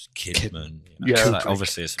Cruise, Kidman. You know, like,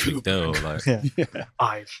 obviously, it's a big deal. Like,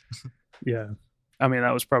 yeah. I mean,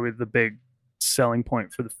 that was probably the big selling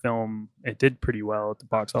point for the film. It did pretty well at the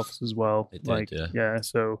box office as well. It did, yeah.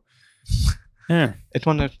 So, yeah, it's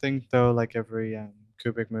one of those things though. Like every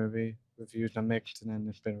Kubrick movie, reviews are mixed, and then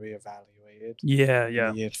it's been reevaluated. Yeah.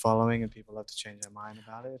 The years following, and people have to change their mind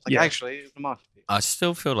about it. It's like actually, it's a masterpiece. I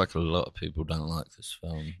still feel like a lot of people don't like this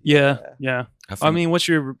film. Yeah. I mean, what's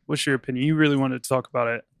your opinion? You really wanted to talk about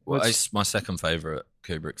it. Well, it's my second favorite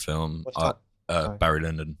Kubrick film. Barry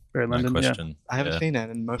Lyndon. Barry Lyndon, no question. Yeah. I haven't seen it,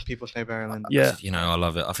 and most people say Barry Lyndon. Yeah. You know, I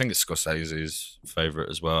love it. I think it's Scorsese's favorite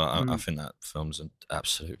as well. I think that film's an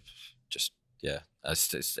absolute,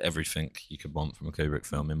 it's everything you could want from a Kubrick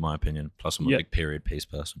film, in my opinion. Plus, I'm a big period piece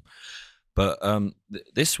person. But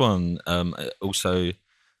this one also,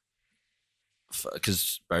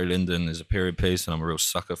 because Barry Lyndon is a period piece, and I'm a real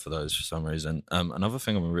sucker for those for some reason. Another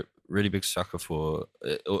thing I'm a really big sucker for,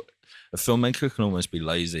 a filmmaker can almost be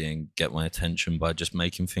lazy and get my attention by just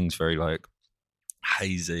making things very like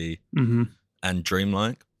hazy and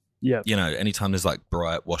dreamlike. Yeah, you know, anytime there's like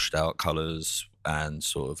bright, washed out colors and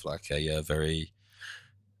sort of like a very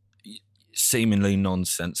seemingly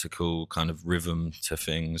nonsensical kind of rhythm to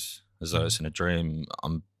things, as though it's in a dream.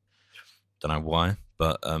 Don't know why,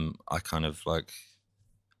 but I kind of like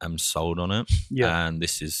am sold on it. Yeah, and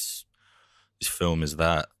this film is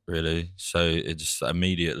that, really. So it just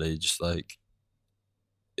immediately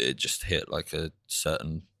it just hit like a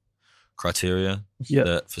certain criteria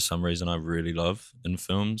that for some reason I really love in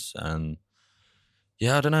films. And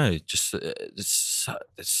yeah, I don't know, just it's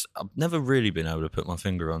I've never really been able to put my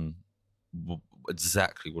finger on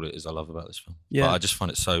exactly what it is I love about this film. But I just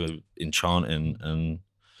find it so enchanting and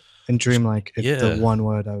dreamlike is the one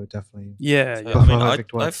word I would definitely I mean, I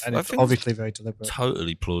think obviously very deliberate.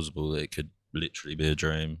 Totally plausible that it could literally be a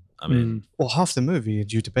dream. I mean, well, half the movie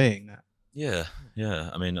is you debating that. Yeah.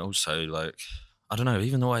 I mean, also, like, I don't know,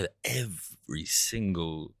 even the way that every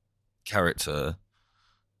single character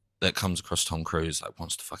that comes across Tom Cruise like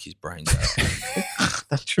wants to fuck his brains out.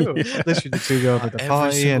 That's true. Literally the two girls at the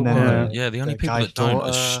party, and then the only people that don't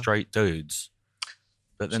are straight dudes.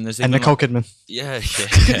 But then there's and Nicole Kidman. Yeah,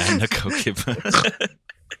 and Nicole Kidman.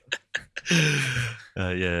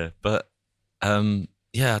 But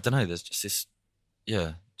I don't know. There's just this,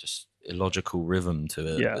 just illogical rhythm to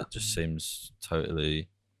it. Yeah, that just seems totally.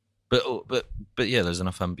 But yeah, there's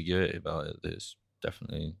enough ambiguity about it that it's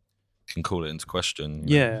definitely can call it into question.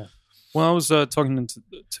 You know? Well, I was talking to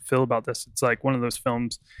Phil about this. It's like one of those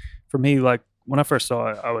films for me. Like when I first saw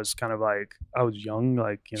it, I was kind of like, I was young,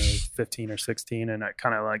 like 15 or 16, and it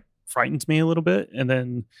kind of like frightens me a little bit. And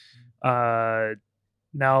then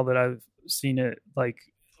now that I've seen it like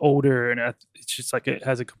older, and it's just like it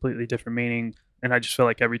has a completely different meaning. And I just feel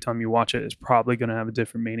like every time you watch it, it's probably going to have a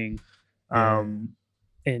different meaning.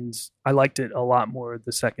 And I liked it a lot more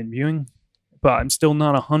the second viewing, but I'm still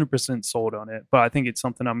not 100% sold on it. But I think it's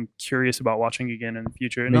something I'm curious about watching again in the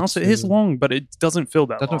future. And also, it is long, but it doesn't feel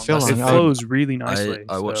that long. It flows really nicely.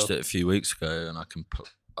 I watched it a few weeks ago, and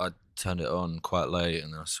I turned it on quite late,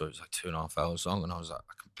 and I saw it was like 2.5 hours long, and I was like,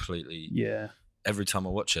 I completely every time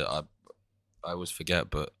I watch it, I always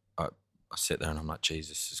forget, but I sit there and I'm like,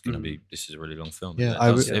 Jesus, this is a really long film. Yeah,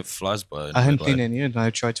 it flies by. I hadn't seen it in years, and I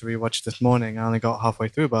tried to rewatch this morning. I only got halfway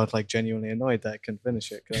through, but I was like genuinely annoyed that I couldn't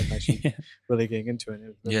finish it because I was actually really getting into it. It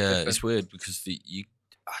was really different. It's weird because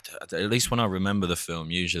at least when I remember the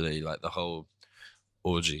film, usually like the whole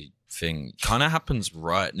orgy thing kind of happens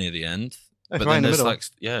right near the end. It's but right then in the there's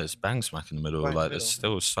middle. it's bang smack in the middle. Like there's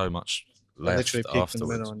still so much left literally peaked in the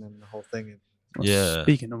afterwards. middle, and then the whole thing. Well, Yeah.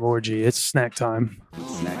 Speaking of orgy, it's snack time.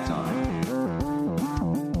 Snack time.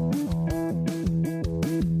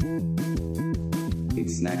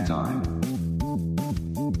 It's snack time.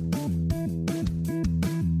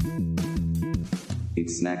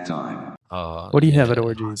 It's snack time. What do you have at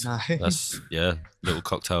orgies? That's little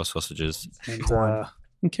cocktail sausages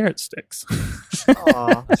And carrot sticks.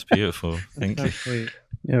 Aw. That's beautiful. Thank you. Sweet.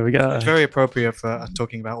 Yeah, we got. It's very appropriate for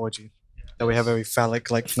talking about orgy. That we have very phallic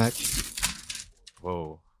like snacks.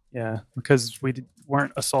 Whoa. Yeah, because we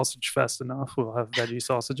weren't a sausage fest enough. We'll have veggie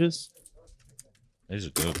sausages. These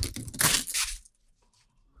are good.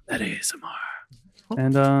 That ASMR.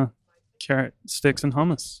 And carrot sticks and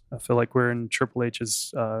hummus. I feel like we're in Triple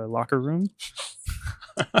H's locker room.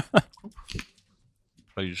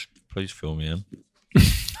 Please fill me in.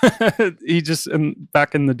 He just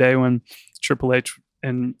back in the day when Triple H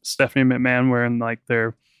and Stephanie McMahon were in like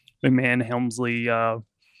their McMahon Helmsley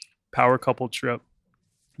power couple trip,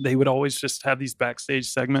 they would always just have these backstage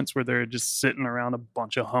segments where they're just sitting around a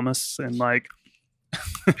bunch of hummus and like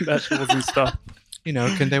vegetables and stuff. You know,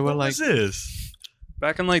 they were like this?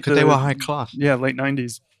 Back in like they were high class. Yeah, late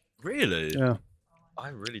 90s. Really? Yeah. I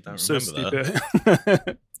really don't So remember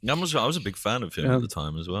that. stupid. I was a big fan of him at the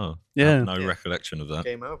time as well. Yeah. I have no recollection of that.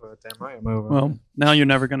 Game over. Damn right, I'm over. Well, now you're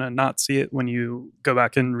never gonna not see it when you go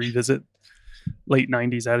back and revisit late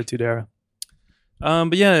 90s Attitude Era.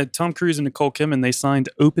 But yeah, Tom Cruise and Nicole Kidman, they signed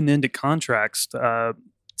open-ended contracts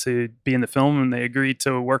to be in the film, and they agreed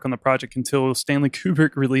to work on the project until Stanley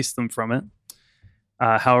Kubrick released them from it.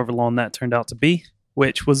 However long that turned out to be,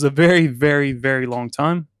 which was a very, very, very long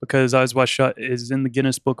time, because Eyes Wide Shut is in the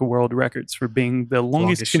Guinness Book of World Records for being the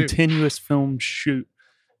longest continuous film shoot.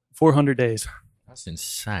 400 days. That's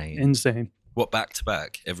insane. Insane. What, back to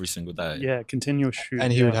back every single day? Yeah, continuous shoot.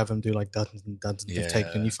 And he would have them do like dozens and dozens of takes,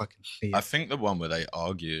 and you fucking see it. I think the one where they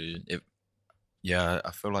argue,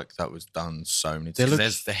 I feel like that was done so many They times. look-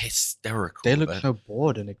 There's the hysterical. They look so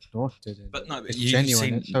bored and exhausted. And But no, it's you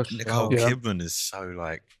genuine. see It's so Nicole slow. Kidman is so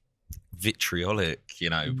like vitriolic,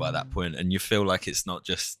 by that point, and you feel like it's not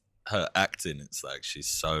just her acting; it's like she's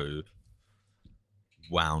so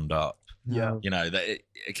wound up. Yeah.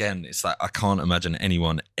 Again, it's like I can't imagine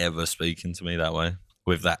anyone ever speaking to me that way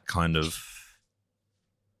with that kind of,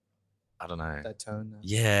 I don't know, That tone.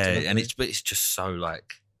 and it's just so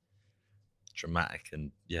like dramatic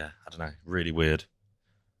and I don't know, really weird,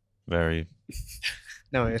 very.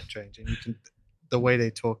 No, it's strange, and the way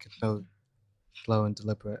they talk is so slow and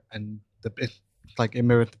deliberate, and it's like it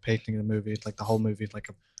mirrored the pacing of the movie. It's like the whole movie is like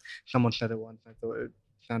someone said it once. I thought it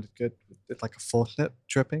sounded good. It's like a forceps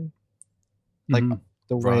tripping, like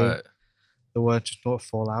the way the words just sort of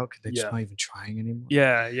fall out because they're just not even trying anymore.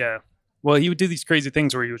 Yeah, yeah. Well, he would do these crazy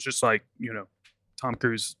things where he was just like, Tom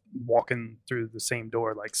Cruise walking through the same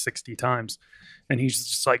door like 60 times. And he's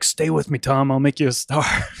just like, stay with me, Tom. I'll make you a star.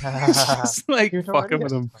 Just like fucking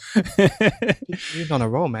with him. He's on a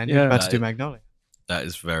roll, man. He's Yeah. about to do Magnolia. That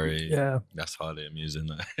is very. Yeah. That's highly amusing.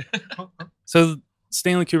 Though. So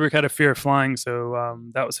Stanley Kubrick had a fear of flying, so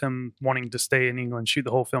that was him wanting to stay in England, shoot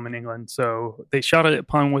the whole film in England. So they shot it at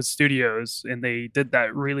Pinewood Studios, and they did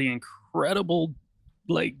that really incredible,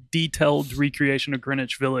 like detailed recreation of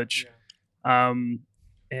Greenwich Village.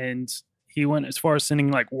 And he went as far as sending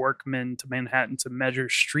like workmen to Manhattan to measure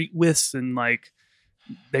street widths, and like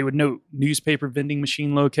they would note newspaper vending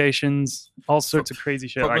machine locations, all sorts of crazy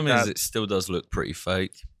shit. Problem like is, that. it still does look pretty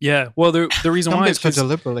fake. Yeah. Well, the reason why is because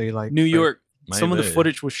deliberately like New York. Maybe. Some of the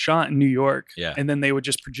footage was shot in New York, Yeah. and then they would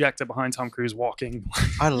just project it behind Tom Cruise walking.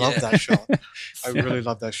 I love that shot. I really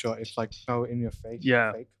love that shot. It's like so in your face,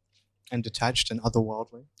 Yeah. fake, and detached and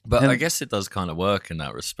otherworldly. But I guess it does kind of work in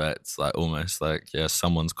that respect. Like almost like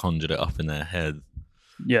someone's conjured it up in their head.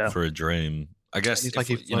 Yeah. For a dream. I guess And it's like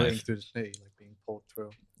he's floating through the city, like being pulled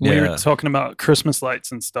through. We were talking about Christmas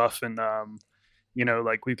lights and stuff, and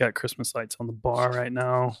like we've got Christmas lights on the bar right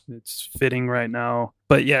now. It's fitting right now,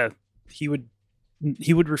 but yeah, he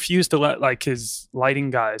would refuse to let like his lighting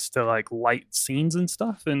guys to like light scenes and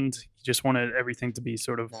stuff, and he just wanted everything to be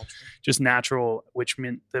sort of just natural, which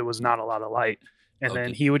meant there was not a lot of light. And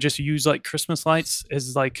then he would just use like Christmas lights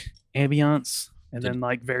as like ambience, and then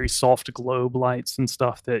like very soft globe lights and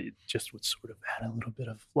stuff that just would sort of add a little bit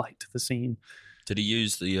of light to the scene. Did he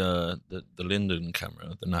use the Linden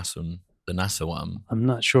camera, the NASA one? I'm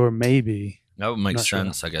not sure. Maybe that would make Not sure.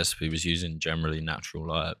 sense. I guess if he was using generally natural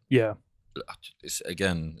light. Yeah. It's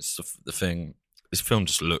the thing. This film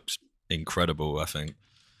just looks incredible. I think,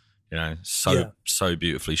 so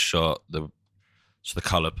beautifully shot. The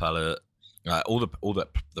color palette, all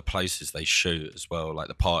the places they shoot as well, like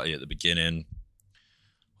the party at the beginning.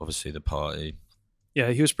 obviously the party.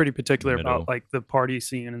 Yeah, he was pretty particular Middle. about like the party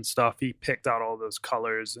scene and stuff. He picked out all those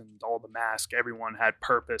colors and all the masks. Everyone had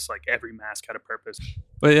purpose. Like every mask had a purpose.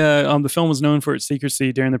 But yeah, the film was known for its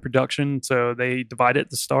secrecy during the production, so they divided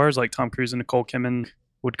the stars. Like Tom Cruise and Nicole Kidman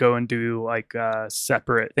would go and do like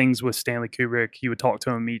separate things with Stanley Kubrick. He would talk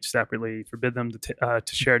to them each separately, forbid them to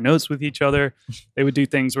share notes with each other. They would do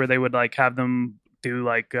things where they would like have them do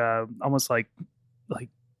like almost like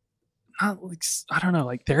not like, I don't know,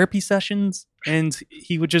 like therapy sessions, and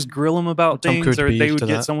he would just grill them about things, or they would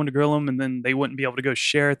get someone to grill them, and then they wouldn't be able to go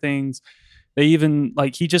share things. They even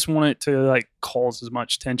like he just wanted to like cause as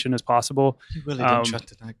much tension as possible. He really didn't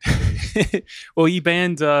shut it down. Well, he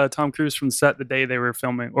banned Tom Cruise from set the day they were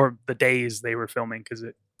filming, or the days they were filming, because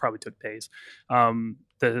it probably took days.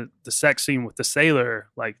 The sex scene with the sailor,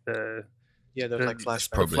 like the like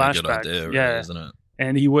flashback. Probably flashback, a good idea, really, yeah, isn't it?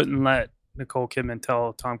 And he wouldn't let Nicole Kidman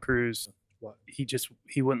tell Tom Cruise. What?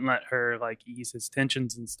 He wouldn't let her like ease his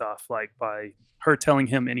tensions and stuff, like by her telling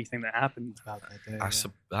him anything that happened about that day.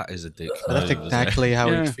 That is a dick. But that's exactly how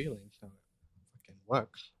he's feeling. So it fucking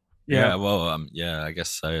works. Yeah, well, yeah, I guess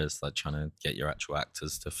so. It's like trying to get your actual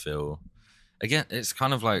actors to feel. Again, it's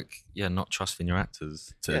kind of like not trusting your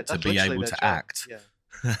actors to be able to act.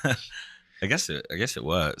 Yeah. I guess it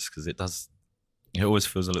works because it does. It always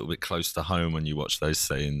feels a little bit close to home when you watch those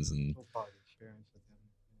scenes. And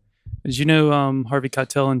as you know, Harvey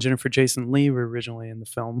Keitel and Jennifer Jason Leigh were originally in the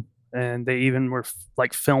film, and they even were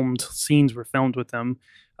scenes were filmed with them.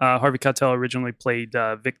 Harvey Keitel originally played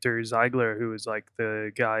Victor Ziegler, who was like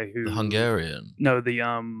the guy who the Hungarian. No,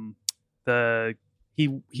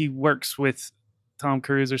 he works with Tom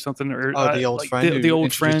Cruise or something, or the old friend, the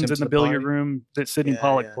old friend in the billiard room that Sidney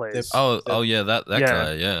Pollack plays. That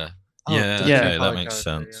guy, yeah. Okay, that makes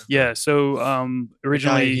sense. Yeah, so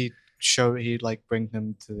originally he like bring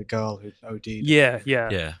him to the girl who OD'd. Yeah.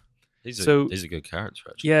 He's a good character,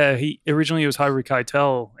 actually. Yeah, he originally was Harvey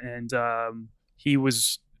Keitel, and he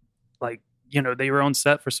was like, they were on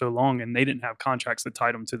set for so long, and they didn't have contracts that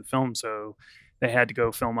tied them to the film, so they had to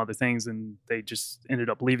go film other things, and they just ended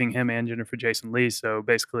up leaving him and Jennifer Jason Leigh. So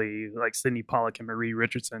basically, like Sidney Pollack and Marie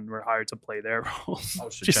Richardson were hired to play their roles. Oh,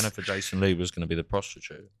 so Jennifer Jason Leigh was going to be the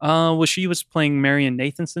prostitute? Well, she was playing Marion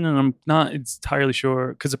Nathanson, and I'm not entirely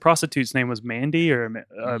sure because the prostitute's name was Mandy or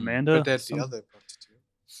Amanda. But that's the other prostitute.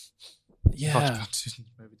 Yeah.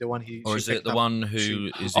 Maybe the one or is it the one who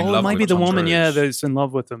is in love with it might be the Tom woman, Cruise? that's in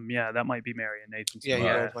love with him. Yeah, that might be Marion Nathanson.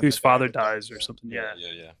 Yeah. Whose father dies or something.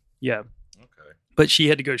 Yeah. Okay. But she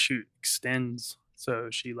had to go shoot Extends, so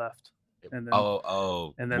she left. And then,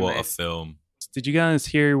 and then what a film! Did you guys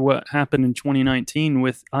hear what happened in 2019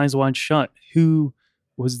 with Eyes Wide Shut? Who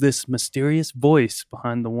was this mysterious voice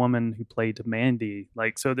behind the woman who played Mandy?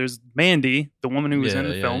 Like, so there's Mandy, the woman who was in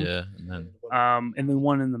the film, and the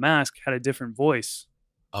one in the mask had a different voice.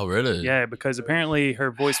 Oh, really? Yeah, because apparently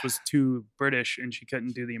her voice was too British and she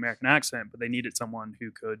couldn't do the American accent, but they needed someone who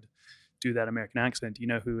could do that American accent. Do you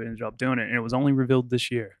know who ended up doing it? And it was only revealed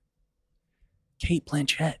this year. Cate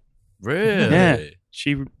Blanchett. Really? Yeah.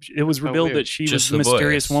 It was revealed that she was the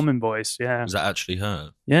mysterious woman voice. Yeah. Was that actually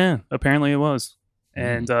her? Yeah, apparently it was.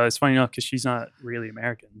 And it's funny enough because she's not really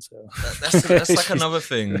American. So that's like another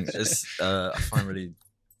thing. I find really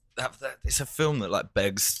that it's a film that like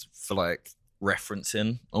begs for like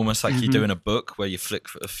referencing, almost like you're doing a book where you flick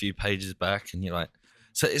a few pages back and you're like,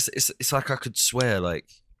 so it's like I could swear like.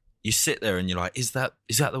 You sit there and you're like, is that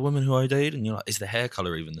the woman who OD'd? And you're like, is the hair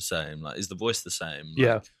color even the same? Like, is the voice the same?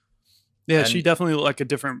 Like, yeah. She definitely looked like a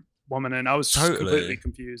different woman, and I was completely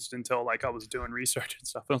confused until like I was doing research and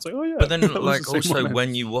stuff. And I was like, oh yeah. But then like also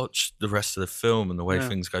when you watch the rest of the film and the way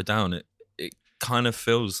things go down, it kind of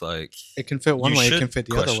feels like it can fit one way, it can fit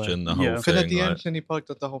the other way. Question the whole thing. Because at the end, Sidney Pollack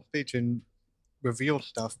did the whole speech and revealed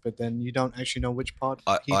stuff, but then you don't actually know which part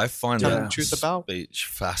I find that truth about. Speech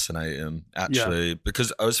fascinating, actually,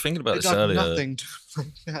 because I was thinking about this earlier. Nothing to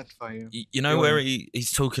that for you. You know where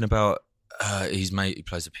he's talking about his mate who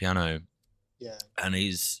plays the piano, and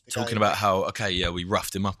he's talking about how we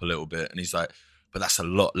roughed him up a little bit, and he's like, but that's a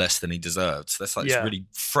lot less than he deserved. So that's like this really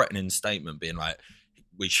threatening statement, being like,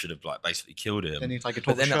 we should have like basically killed him. Then he's like,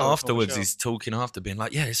 but then afterwards he's talking after being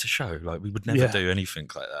like, it's a show. Like we would never do anything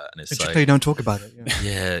like that. And it's like, you don't talk about it.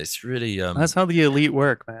 Yeah, it's really. That's how the elite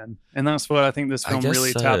work, man. And that's what I think this film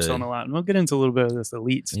really taps on a lot. And we'll get into a little bit of this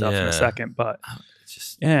elite stuff in a second. But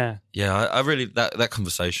I really that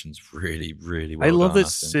conversation's really, really well I love done, that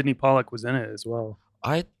Sidney Pollack was in it as well.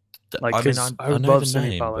 I would love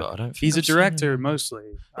Sidney Pollack. But I don't think he's a director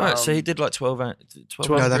mostly. Right, so he did like 12. No,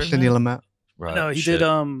 that's Sidney Lumet. Right. No, he shit.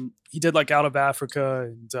 did like Out of Africa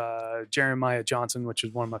and Jeremiah Johnson, which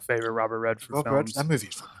is one of my favorite Robert Redford films. That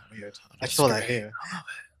movie's fucking weird. I saw that here.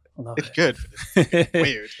 I love It's it. good, but it's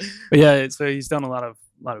weird. But yeah, so he's done a lot of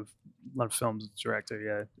films as a director,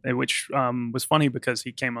 yeah. And which was funny because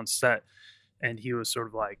he came on set and he was sort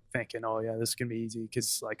of like thinking, oh yeah, this is gonna be easy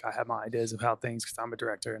because like I have my ideas of how things, because I'm a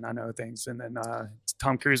director and I know things. And then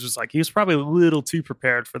Tom Cruise was like, he was probably a little too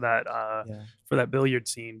prepared for that billiard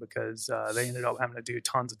scene because they ended up having to do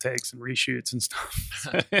tons of takes and reshoots and stuff.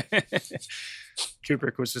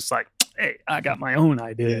 Kubrick was just like, hey, I got my own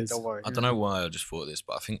ideas. Yeah, don't worry. I don't know why I just thought this,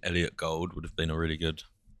 but I think Elliot Gould would have been a really good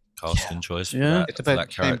casting choice for It's that, about that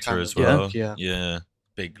the same character kind as of- well. Yeah.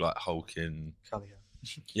 Big, like, hulking.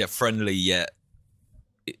 Yeah. Friendly yet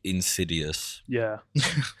insidious. Yeah.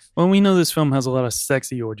 Well, we know this film has a lot of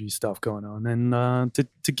sexy orgy stuff going on. And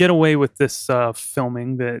to get away with this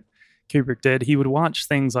filming that Kubrick did, he would watch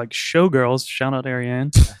things like Showgirls, shout out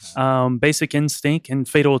Ariane, Basic Instinct, and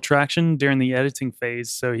Fatal Attraction during the editing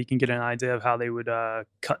phase so he can get an idea of how they would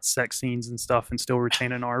cut sex scenes and stuff and still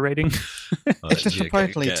retain an R rating. It's a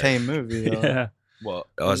surprisingly tame movie, though. Yeah. What?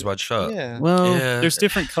 Eyes Wide Shut? Yeah. Well, Yeah. there's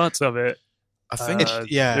different cuts of it. I think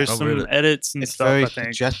there's Oh, some really? edits and It's stuff, very I think.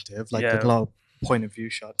 suggestive, like Yeah. a lot of point of view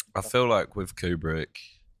shots. I feel like with Kubrick,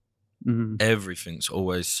 everything's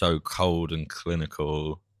always so cold and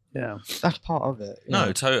clinical. Yeah. That's part of it. No,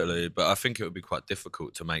 yeah. totally. But I think it would be quite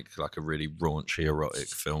difficult to make like a really raunchy erotic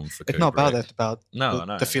film for Kubrick. It's not about that. It's about No, I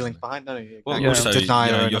know. the feelings behind it. Well, Exactly. also,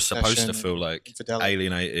 Denial and you're supposed to obsession feel like infidelity.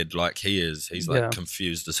 alienated, like he is. He's like Yeah.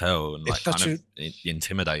 confused as hell and like It's such kind of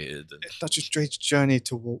intimidated. And, It's such a strange journey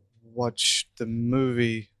to watch the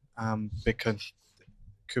movie because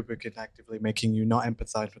Kubrick is actively making you not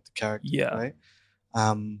empathize with the character, Yeah. right?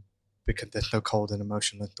 Because they're so cold and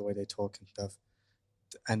emotionless the way they talk and stuff.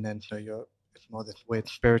 And then so it's more this weird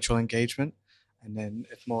spiritual engagement, and then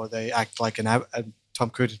it's more they act like Tom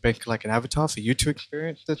Cruise is basically like an avatar for you to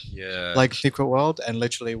experience this, like secret world. And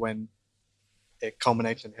literally when it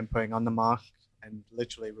culminates in him putting on the mask and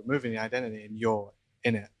literally removing the identity, and you're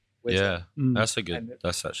in it. With yeah, him. that's a good. And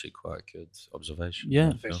That's actually quite a good observation. Yeah.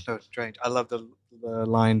 of the film. It's so strange. I love the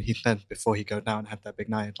line he said before he goes down and had that big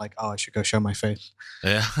night, like, "Oh, I should go show my face."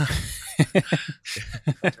 Yeah.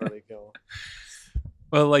 That's really cool.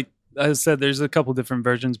 Well, like I said, there's a couple different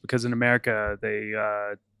versions because in America they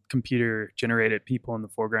computer generated people in the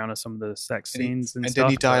foreground of some of the sex scenes and stuff.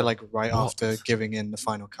 did he die but- like right after giving in the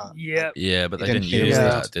final cut? Yeah. Yeah, but they He didn't didn't use use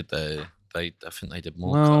that, it. did they? I think they did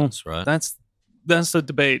more Well, cuts, right? That's the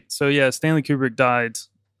debate. So yeah, Stanley Kubrick died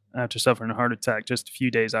after suffering a heart attack just a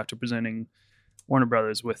few days after presenting Warner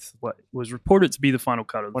Brothers with what was reported to be the final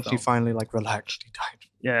cut of the Once film. he finally like relaxed, he died.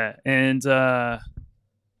 Yeah, and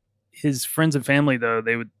his friends and family though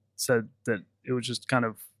said that it was just kind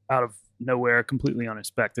of out of nowhere, completely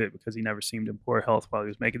unexpected because he never seemed in poor health while he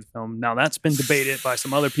was making the film. Now that's been debated by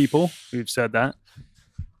some other people who've said that.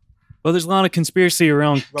 Well, there's a lot of conspiracy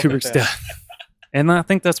around Kubrick's death. death, and I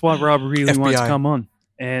think that's why Rob really wanted to FBI. come on.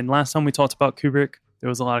 And last time we talked about Kubrick, there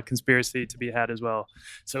was a lot of conspiracy to be had as well.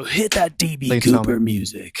 So hit that DB Please tell Cooper me.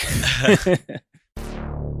 music.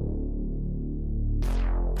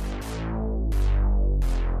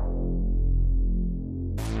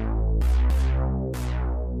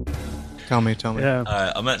 Tell me. Yeah.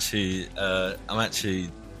 I'm actually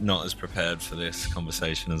not as prepared for this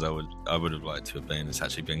conversation as I would have liked to have been. It's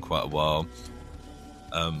actually been quite a while,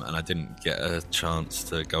 and I didn't get a chance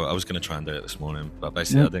to go. I was going to try and do it this morning, but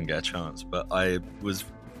basically I didn't get a chance. But I was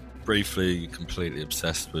briefly completely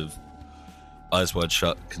obsessed with Eyes Wide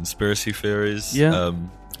Shut conspiracy theories. Yeah.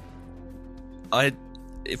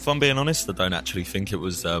 If I'm being honest, I don't actually think it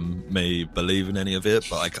was me believing any of it,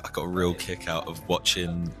 but I got a real kick out of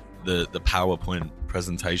watching the PowerPoint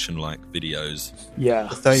presentation like videos. Yeah.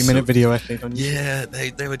 The 30-minute video essay on YouTube.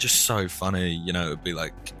 Yeah, they were just so funny. You know, it'd be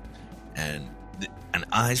like, and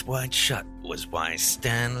Eyes Wide Shut was why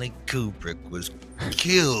Stanley Kubrick was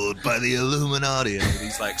killed by the Illuminati. And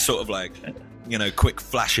these like sort of like, you know, quick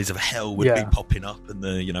flashes of hell would be popping up and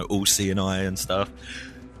the, you know, all-seeing eye and stuff.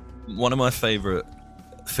 One of my favorite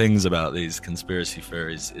things about these conspiracy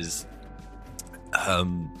theories is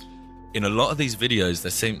in a lot of these videos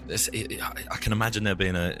I can imagine there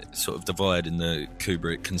being a sort of divide in the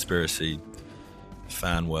Kubrick conspiracy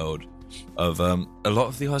fan world of a lot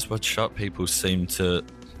of the Eyes Wide Shut people seem to,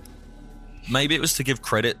 maybe it was to give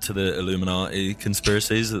credit to the Illuminati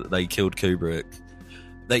conspiracies that they killed Kubrick,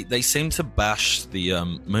 they seem to bash the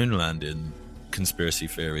moon landing conspiracy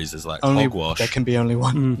theories as like only hogwash. There can be only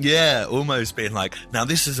one. Yeah, almost being like, now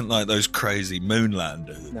this isn't like those crazy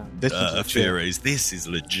moonlander theories. This is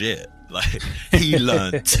legit. Like, he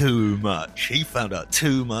learned too much. He found out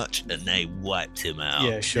too much, and they wiped him out.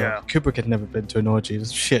 Yeah, sure. Kubrick had never been to an orgy.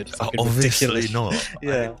 This shit, fucking obviously ridiculous. not.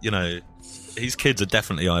 Yeah, you know, his kids are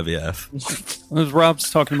definitely IVF.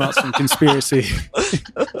 Rob's talking about some conspiracy.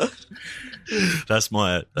 That's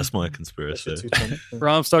my conspiracy.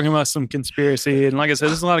 Rob's talking about some conspiracy, and like I said,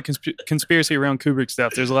 there's a lot of conspiracy around Kubrick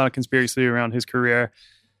stuff. There's a lot of conspiracy around his career.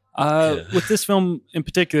 With this film in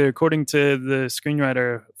particular, according to the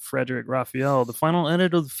screenwriter Frederick Raphael, the final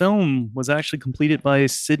edit of the film was actually completed by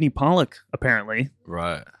Sidney Pollack, apparently.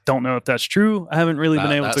 Right. Don't know if that's true. I haven't really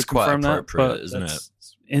been able to confirm that, but isn't it?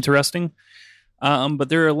 Interesting. But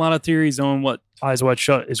there are a lot of theories on what Eyes Wide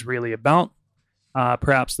Shut is really about.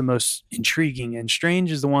 Perhaps the most intriguing and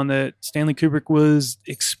strange is the one that Stanley Kubrick was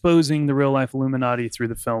exposing the real life Illuminati through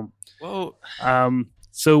the film. Well,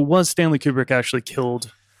 so was Stanley Kubrick actually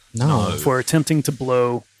killed? No. For attempting to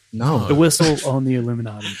blow the whistle on the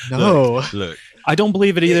Illuminati? No. Look, I don't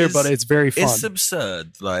believe it either, but it's very fun. It's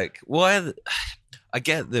absurd. Like, why? I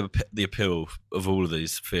get the appeal of all of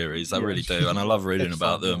these theories. I really do, and I love reading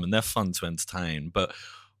about them, and they're fun to entertain. But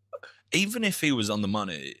even if he was on the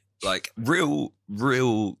money, like real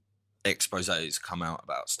exposés come out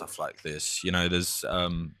about stuff like this. You know, there's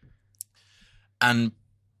and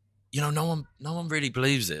you know, no one really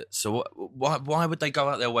believes it. So why would they go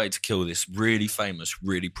out their way to kill this really famous,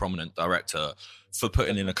 really prominent director for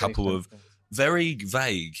putting in a couple of very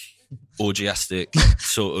vague, orgiastic,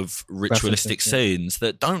 sort of ritualistic scenes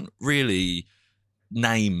that don't really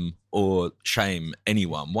name or shame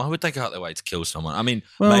anyone? Why would they go out their way to kill someone? I mean,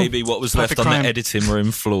 maybe what was left on the editing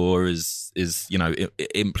room floor is you know,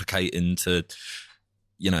 implicating to,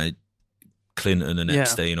 you know, Clinton and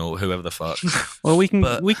Epstein or whoever the fuck. Well, we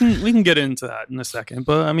can get into that in a second,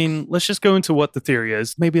 but I mean, let's just go into what the theory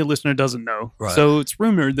is. Maybe a listener doesn't know. Right. So it's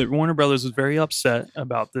rumored that Warner Brothers was very upset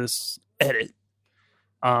about this edit.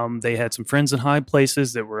 They had some friends in high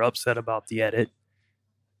places that were upset about the edit.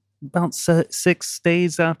 About 6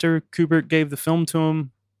 days after Kubrick gave the film to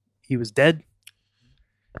him, he was dead.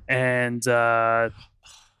 And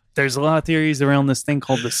there's a lot of theories around this thing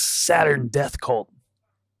called the Saturn Death Cult.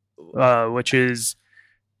 Which is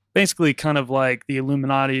basically kind of like the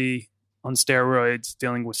Illuminati on steroids,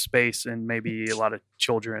 dealing with space and maybe a lot of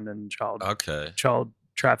children and child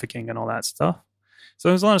trafficking and all that stuff. So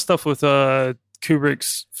there's a lot of stuff with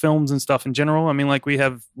Kubrick's films and stuff in general. I mean, like we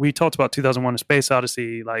talked about 2001: A Space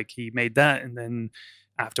Odyssey. Like, he made that, and then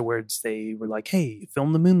afterwards they were like, "Hey,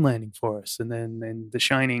 film the moon landing for us." And then in The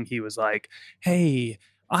Shining, he was like, "Hey,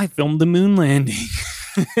 I filmed the moon landing."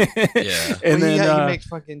 Yeah. And then you make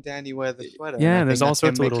fucking Danny wear the sweater. Yeah, there's all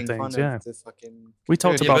sorts of little things. Yeah, we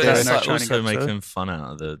talked about that in our Shining also episode. making fun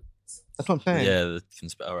out of the. That's what I'm saying. Yeah,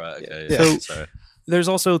 all right, okay. Yeah. Yeah. Sorry. There's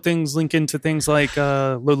also things linking to things like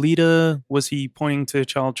Lolita. Was he pointing to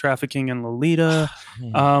child trafficking in Lolita?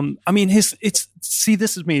 I mean, this is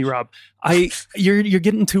me, Rob. You're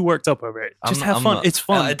getting too worked up over it. Just have fun. It's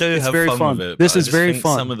fun. I do it's have very fun with it. This is very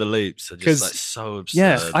fun. Some of the leaps are just like so absurd.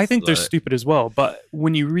 Yeah, I think they're stupid as well. But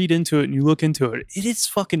when you read into it and you look into it, it is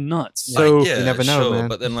fucking nuts. So you never know, man.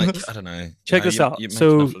 But then, like, I don't know. Check this out.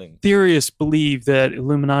 So theorists believe that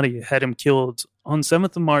Illuminati had him killed on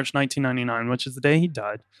 7th of March, 1999, which is the day he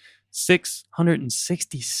died.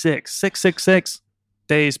 666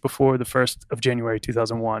 days before the 1st of January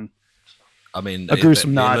 2001. I mean, a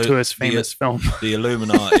gruesome nod to his famous film. The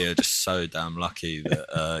Illuminati are just so damn lucky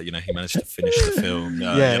that you know, he managed to finish the film.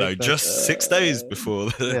 Just 6 days before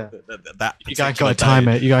that. You gotta time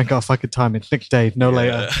it. You gotta fucking time it. Next day, no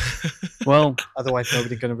later. Well, otherwise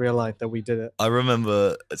nobody's gonna realize that we did it. I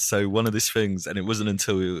remember. So one of these things, and it wasn't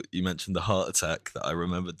until you mentioned the heart attack that I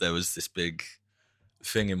remembered there was this big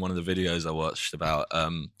thing in one of the videos I watched about.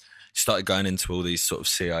 Started going into all these sort of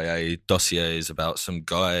CIA dossiers about some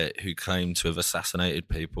guy who claimed to have assassinated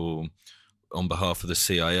people on behalf of the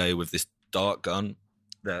CIA with this dart gun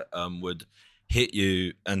that would hit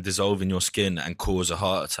you and dissolve in your skin and cause a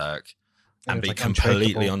heart attack and be like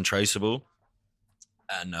completely untraceable.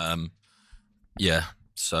 And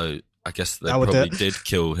so I guess they probably did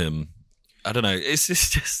kill him. I don't know. It's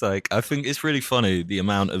just like, I think it's really funny the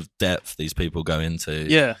amount of depth these people go into.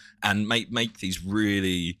 Yeah. And make these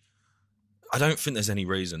really... I don't think there's any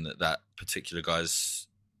reason that particular guy's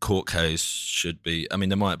court case should be... I mean,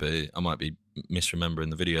 there might be. I might be misremembering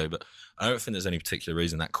the video, but I don't think there's any particular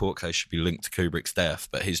reason that court case should be linked to Kubrick's death,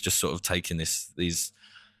 but he's just sort of taking these,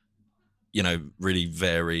 you know, really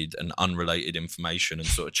varied and unrelated information and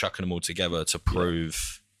sort of chucking them all together to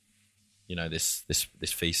prove, this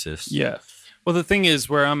thesis. Yeah. Well, the thing is,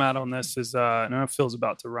 where I'm at on this is, I know Phil's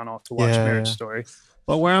about to run off to watch Marriage Story,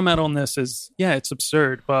 but where I'm at on this is, it's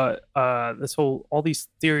absurd, but all these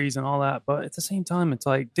theories and all that, but at the same time, it's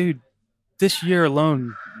like, dude, this year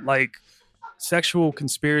alone, like, sexual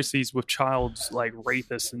conspiracies with childs, like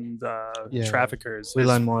rapists and traffickers, we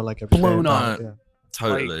learn more like blown up.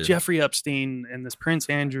 Totally. Like Jeffrey Epstein and this Prince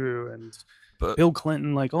Andrew and Bill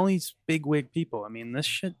Clinton, like all these big wig people. I mean, this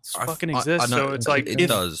shit fucking exists. So it's like, if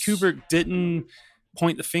Kubrick didn't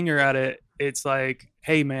point the finger at it, it's like,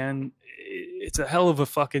 hey man, it's a hell of a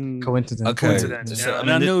fucking coincidence. So,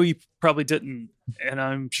 I know he probably didn't, and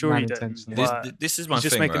I'm sure he didn't. This is my thing,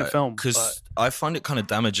 just making a film, because I find it kind of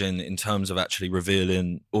damaging in terms of actually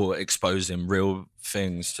revealing or exposing real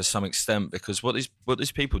things to some extent. Because what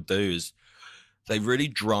these people do is they really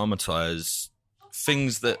dramatize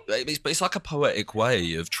things that it's like a poetic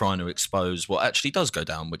way of trying to expose what actually does go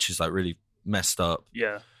down, which is like really messed up.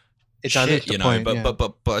 Yeah. Shit,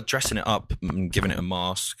 but dressing it up and giving it a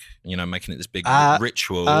mask, making it this big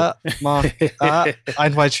ritual. I'd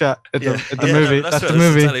white shirt in the movie. That's the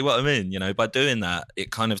movie. Exactly what I mean. By doing that, it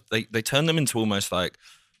kind of they turn them into almost like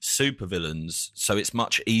supervillains. So it's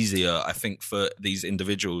much easier, I think, for these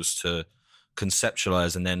individuals to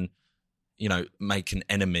conceptualize and then, make an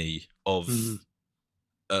enemy of.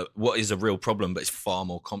 What is a real problem, but it's far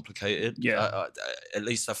more complicated. Yeah. At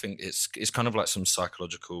least I think it's kind of like some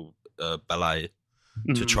psychological ballet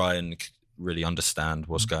to try and really understand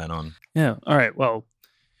what's going on. Yeah. All right. Well,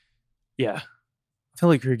 yeah. I feel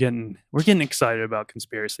like we're getting excited about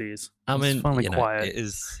conspiracies. I mean, it's finally quiet. It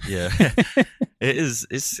is. Yeah. It is.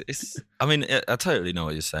 It's. I mean, I totally know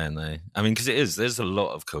what you're saying, though. I mean, because it is. There's a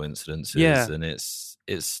lot of coincidences, and it's.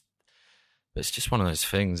 But it's just one of those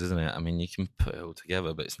things, isn't it? I mean, you can put it all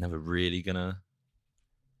together, but it's never really gonna.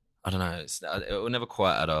 I don't know. It will never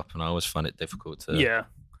quite add up, and I always find it difficult to. Yeah,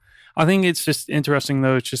 I think it's just interesting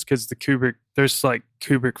though. It's just because there's like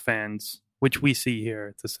Kubrick fans, which we see here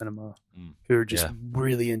at the cinema, who are just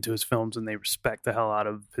really into his films and they respect the hell out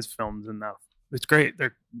of his films, and it's great.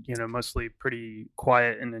 They're mostly pretty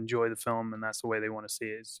quiet and enjoy the film, and that's the way they want to see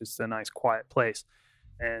it. It's just a nice, quiet place,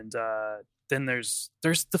 and. Then there's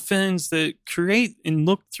the fans that create and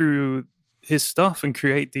look through his stuff and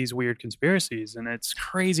create these weird conspiracies, and it's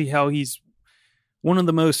crazy how he's one of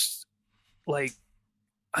the most, like,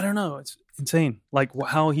 I don't know, it's insane, like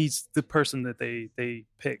how he's the person that they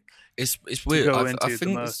pick. It's weird. I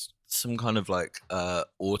think it's some kind of like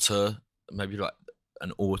maybe like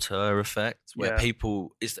an auteur effect where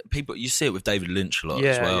people you see it with David Lynch a lot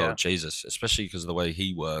as well. Yeah. Jesus, especially because of the way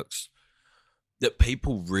he works. That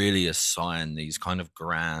people really assign these kind of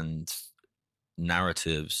grand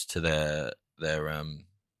narratives to their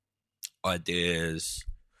ideas,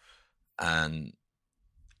 and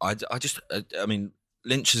I mean,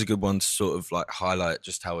 Lynch is a good one to sort of like highlight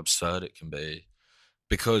just how absurd it can be,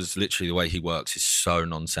 because literally the way he works is so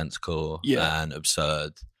nonsensical and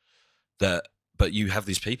absurd that. But you have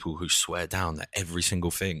these people who swear down that every single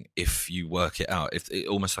thing, if you work it out, if it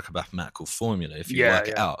almost like a mathematical formula, if you work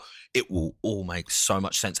it out, it will all make so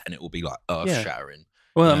much sense, and it will be like earth-shattering.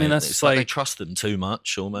 Well, I mean, that's like they trust them too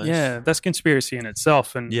much, almost. Yeah, that's conspiracy in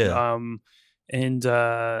itself, and that's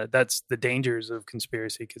the dangers of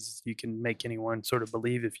conspiracy, because you can make anyone sort of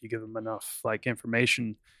believe if you give them enough like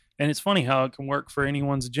information. And it's funny how it can work for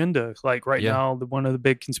anyone's agenda. Like right now, one of the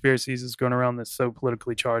big conspiracies is going around that's so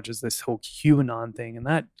politically charged is this whole QAnon thing. And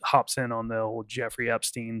that hops in on the whole Jeffrey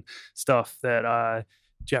Epstein stuff, that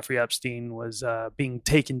Jeffrey Epstein was being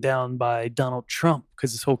taken down by Donald Trump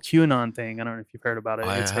because this whole QAnon thing. I don't know if you've heard about it.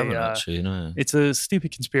 I haven't actually, no. It's a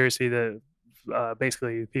stupid conspiracy that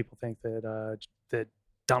basically people think that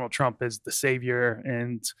Donald Trump is the savior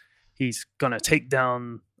and he's going to take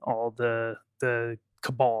down all the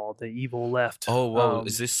cabal, the evil left. Oh, well,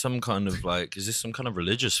 is this some kind of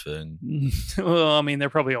religious thing? Well, I mean, they're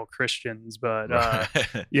probably all Christians, but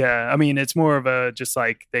I mean, it's more of a just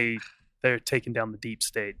like they're taking down the deep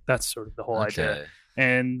state. That's sort of the whole idea.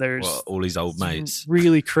 And there's all these old mates,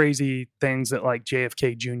 really crazy things that like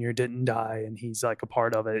JFK Jr. didn't die and he's like a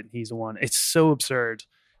part of it and he's the one. It's so absurd.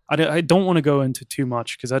 I don't want to go into too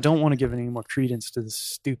much because I don't want to give any more credence to this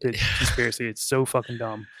stupid conspiracy. It's so fucking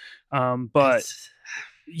dumb. But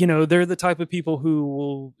they're the type of people who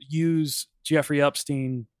will use Jeffrey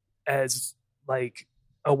Epstein as like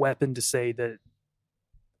a weapon to say that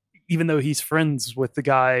even though he's friends with the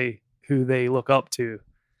guy who they look up to,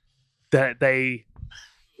 that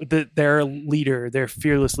their leader, their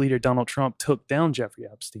fearless leader, Donald Trump, took down Jeffrey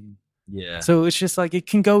Epstein. Yeah. So it's just like it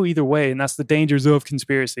can go either way, and that's the dangers of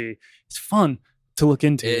conspiracy. It's fun, to look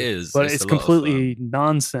into. It is, but it's it's a lot of completely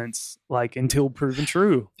nonsense, like until proven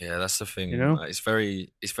true. Yeah, that's the thing. You know? Like, it's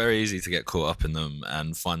very easy to get caught up in them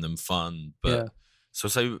and find them fun, but it's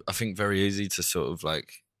also, I think, very easy to sort of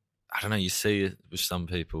like, I don't know, you see it with some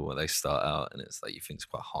people where they start out and it's like you think it's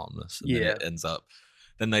quite harmless, and then it ends up,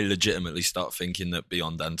 then they legitimately start thinking that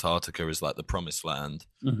Beyond Antarctica is like the promised land,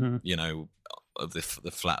 you know, of the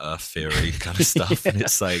flat Earth theory kind of stuff, and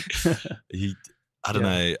it's like, I don't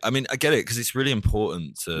know. I mean, I get it because it's really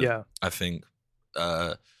important to, I think,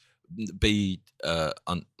 be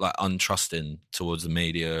like untrusting towards the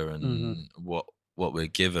media and what we're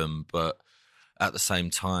given, but at the same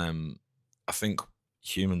time, I think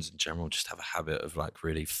humans in general just have a habit of like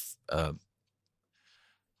really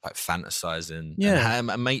like fantasizing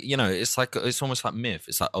and make, you know, it's like, it's almost like myth.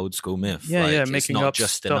 It's like old school myth. Like, making it's not up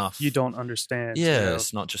just stuff enough. you don't understand. Yeah, you know?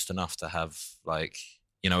 it's not just enough to have like,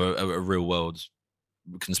 you know, a real world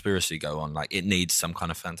conspiracy go on. Like, it needs some kind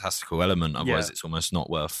of fantastical element, otherwise it's almost not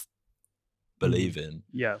worth believing.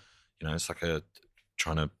 Yeah, you know, it's like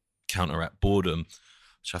trying to counteract boredom,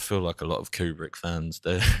 which I feel like a lot of Kubrick fans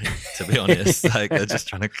do, to be honest. Like, they're just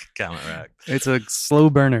trying to counteract. It's a slow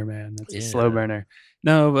burner, man. It's a slow burner.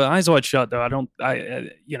 No, but Eyes Wide Shut, though, I don't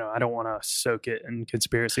want to soak it in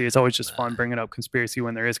conspiracy. It's always just fun bringing up conspiracy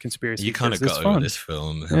when there is conspiracy. You kind of got over this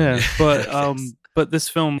film. Yeah, but this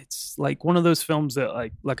film, it's like one of those films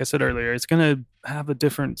that, like I said earlier, it's going to have a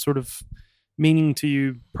different sort of meaning to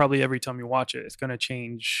you probably every time you watch it. It's going to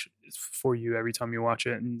change for you every time you watch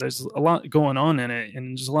it, and there's a lot going on in it,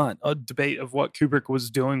 and there's a lot of debate of what Kubrick was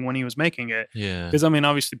doing when he was making it. Because I mean,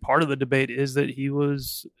 obviously part of the debate is that he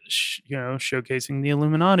was showcasing the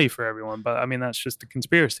Illuminati for everyone, but I mean, that's just a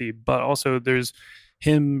conspiracy. But also there's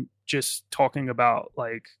him just talking about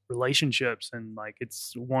like relationships, and like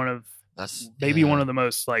it's one of one of the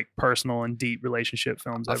most like personal and deep relationship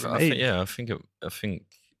films ever made. I think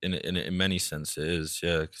in many senses it is,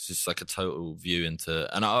 because it's like a total view into,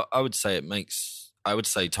 and I would say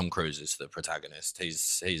Tom Cruise is the protagonist.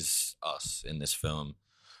 He's us in this film,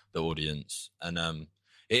 the audience, and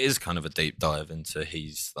it is kind of a deep dive into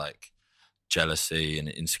his like jealousy and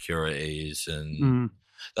insecurities, and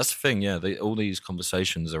that's the thing. All these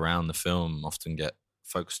conversations around the film often get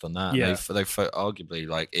focused on that. They arguably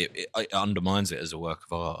like it undermines it as a work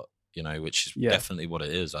of art, you know, which is definitely what it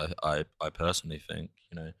is. I personally think,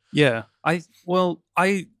 you know. Yeah, I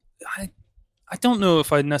don't know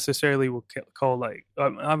if I necessarily will call like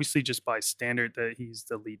obviously just by standard that he's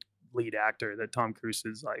the lead actor, that Tom Cruise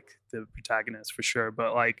is like the protagonist for sure.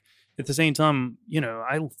 But like at the same time, you know,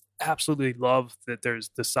 I absolutely love that there's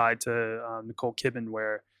the side to Nicole Kidman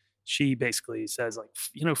where she basically says like,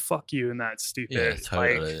 you know, fuck you, and that stupid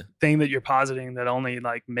like thing that you're positing that only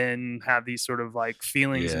like men have these sort of like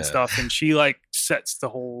feelings and stuff, and she like sets the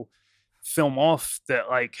whole film off that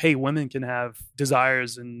like, hey, women can have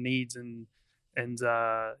desires and needs and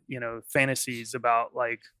you know, fantasies about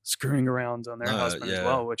like screwing around on their husband as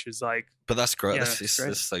well, which is like, but that's great.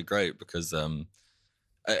 That's so great because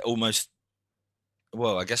it almost,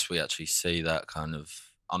 well, I guess we actually see that kind of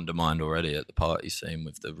undermined already at the party scene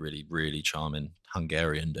with the really, really charming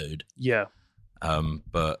Hungarian dude.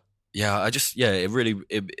 But I just it really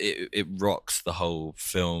it rocks the whole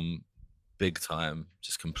film big time.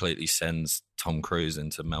 Just completely sends Tom Cruise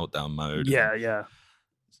into meltdown mode.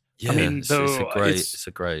 I mean, it's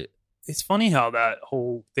a great. It's funny how that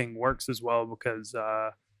whole thing works as well because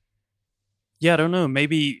I don't know,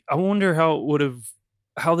 maybe I wonder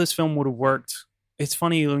how this film would have worked. It's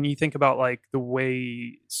funny when you think about like the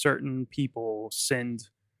way certain people send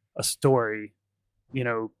a story, you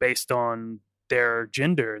know, based on their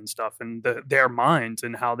gender and stuff, and their minds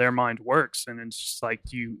and how their mind works. And it's just like,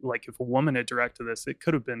 if a woman had directed this, it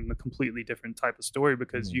could have been a completely different type of story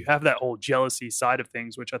because you have that whole jealousy side of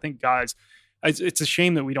things, which I think guys, it's a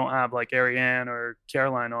shame that we don't have like Ariane or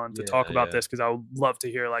Caroline on to talk about this, because I would love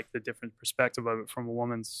to hear like the different perspective of it from a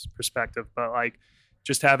woman's perspective. But like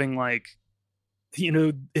just having like, you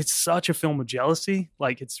know, it's such a film of jealousy.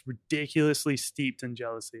 Like it's ridiculously steeped in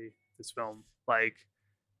jealousy, this film. Like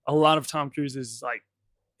a lot of Tom Cruise is like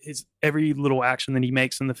every little action that he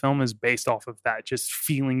makes in the film is based off of that, just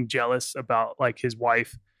feeling jealous about like his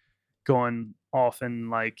wife going off and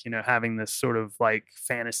like, you know, having this sort of like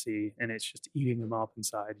fantasy, and it's just eating him up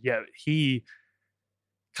inside. Yeah, he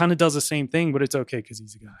kind of does the same thing, but it's okay because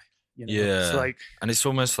he's a guy. You know? It's like, and it's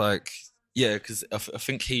almost like, because I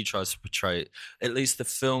think he tries to portray, at least the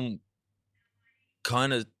film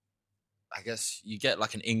kind of, I guess you get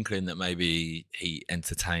like an inkling that maybe he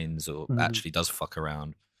entertains or actually does fuck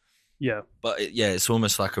around. But it's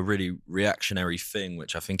almost like a really reactionary thing,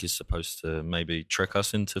 which I think is supposed to maybe trick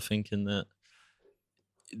us into thinking that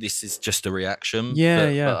this is just a reaction.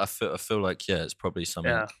 Yeah, But I feel like it's probably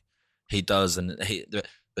something he does, and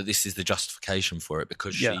but this is the justification for it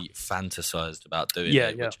because she fantasized about doing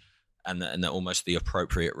it. Which, and that almost the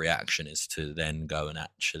appropriate reaction is to then go and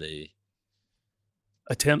actually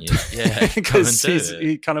attempt. Because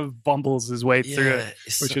he kind of bumbles his way through it,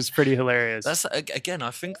 which is pretty hilarious. That's again,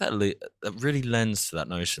 I think that really lends to that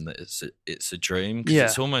notion that it's a dream,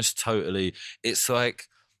 because it's almost totally. It's like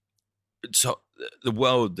the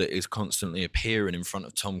world that is constantly appearing in front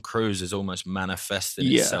of Tom Cruise is almost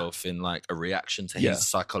manifesting itself in like a reaction to his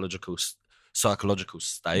psychological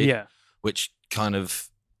state, which kind of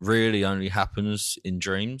really only happens in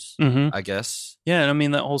dreams, I guess. Yeah, and I mean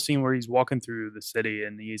that whole scene where he's walking through the city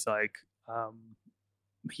and he's like,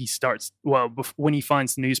 he starts when he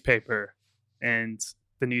finds the newspaper and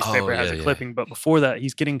the newspaper has a clipping, but before that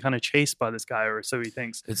he's getting kind of chased by this guy, or so he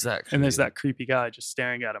thinks. Exactly. And there's that creepy guy just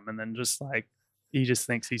staring at him, and then just like he just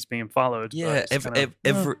thinks he's being followed. Yeah,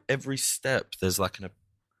 every step there's like an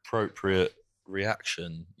appropriate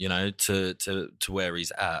reaction, you know, to where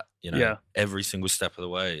he's at, you know. Every single step of the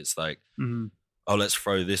way it's like, oh, let's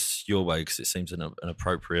throw this your way because it seems an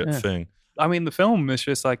appropriate thing. I mean, the film is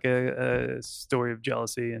just like a story of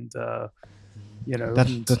jealousy, and you know,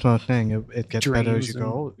 that's what I'm saying. It gets better as you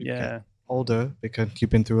go. Get older, because you've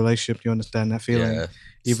been through a relationship, you understand that feeling. Yeah,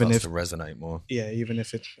 even if to resonate more. Yeah, even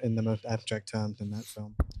if it's in the most abstract terms in that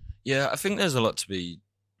film. Yeah, I think there's a lot to be.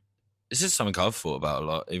 This is something I've thought about a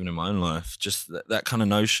lot, even in my own life. Just that kind of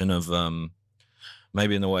notion of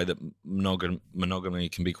maybe in the way that monogamy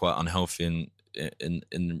can be quite unhealthy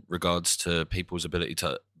in regards to people's ability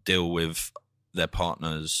to deal with their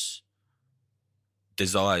partner's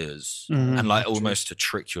desires, and like almost to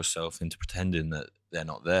trick yourself into pretending that they're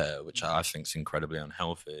not there, which I think is incredibly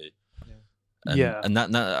unhealthy. And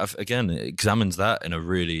that again, it examines that in a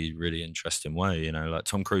really, really interesting way. You know, like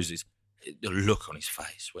Tom Cruise's the look on his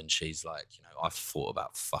face when she's like, you know, I've thought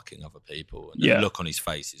about fucking other people, and the look on his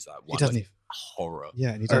face is like one of horror.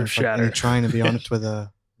 Yeah, and he doesn't and he's trying to be honest with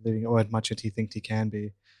her, or as much as he thinks he can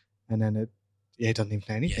be, and then he doesn't even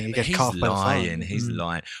say anything. He gets caught by the phone. He's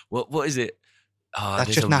lying. What is it?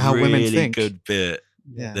 That's just not how women think. Good bit.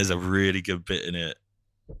 Yeah. There's a really good bit in it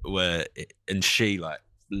where and she like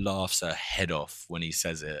laughs her head off when he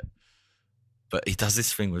says it, but he does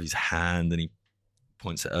this thing with his hand and he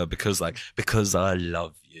points at her because I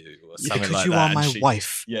love you, or something because like you that. are my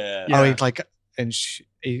wife. Yeah. Oh, he's like, and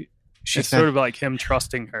it's sort of like him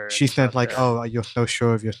trusting her. She said like, "Oh, you're so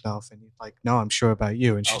sure of yourself," and he's like, "No, I'm sure about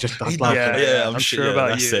you." And she just starts laughing. Yeah, I'm sure about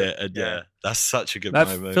that's you. It. And that's such a good that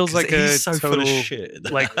moment. Feels like he's a so total full of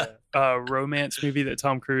shit. like romance movie that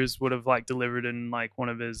Tom Cruise would have like delivered in like one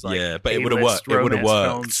of his like but it would have worked. It would have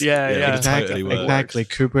worked. Films. Yeah, exactly.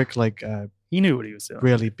 Kubrick like he knew what he was doing.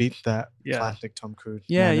 Really beat that classic Tom Cruise.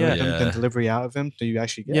 And delivery out of him, so you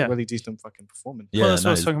actually get a really decent fucking performance. Yeah, that's what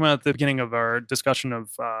I was talking about at the beginning of our discussion of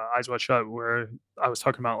Eyes Wide Shut, where I was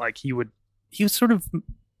talking about like he was sort of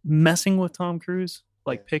messing with Tom Cruise,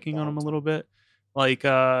 like picking on him a little bit, like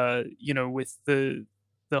you know, with the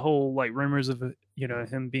whole like rumors of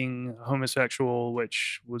him being homosexual,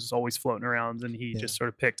 which was always floating around, and he just sort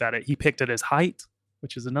of picked at it. He picked at his height,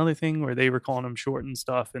 which is another thing where they were calling him short and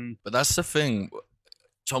stuff. But that's the thing.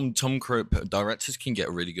 Tom Cruise directors can get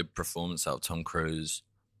a really good performance out of Tom Cruise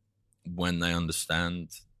when they understand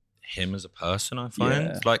him as a person. I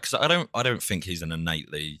find like, because I don't think he's an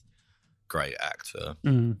innately great actor.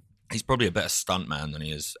 He's probably a better stuntman than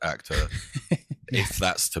he is actor, if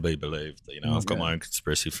that's to be believed. You know, I've got my own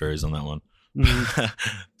conspiracy theories on that one.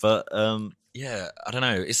 But I don't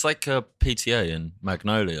know. It's like a PTA in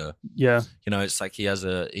Magnolia. Yeah, you know, it's like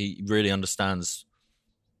he really understands,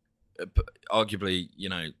 arguably, you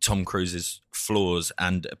know, Tom Cruise's flaws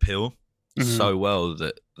and appeal so well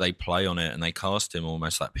that they play on it and they cast him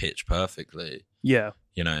almost like pitch perfectly. Yeah,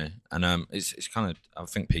 you know, and it's kind of, I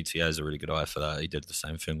think PTA is a really good eye for that. He did the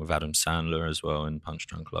same thing with Adam Sandler as well in Punch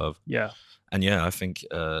Drunk Love. Yeah, and I think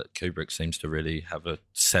Kubrick seems to really have a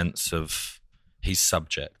sense of his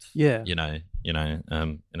subject. Yeah, you know, in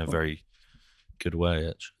a very good way,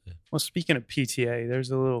 actually. Well, speaking of PTA, there's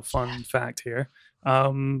a little fun fact here.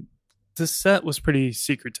 The set was pretty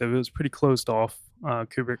secretive. It was pretty closed off.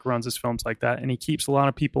 Kubrick runs his films like that, and he keeps a lot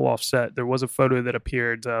of people off set. There was a photo that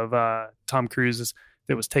appeared of Tom Cruise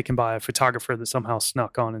that was taken by a photographer that somehow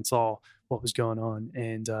snuck on and saw what was going on.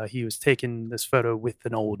 And he was taking this photo with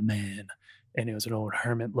an old man, and it was an old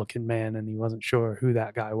hermit-looking man, and he wasn't sure who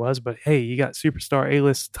that guy was. But hey, you got superstar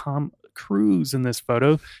A-list Tom Cruise in this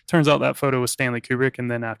photo. Turns out that photo was Stanley Kubrick,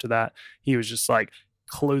 and then after that, he was just like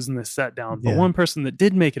closing the set down. But Yeah. one person that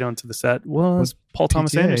did make it onto the set was Paul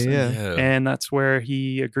Thomas PTA, Anderson. yeah. And that's where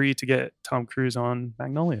he agreed to get Tom Cruise on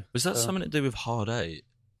Magnolia. Was that something to do with Hard Eight?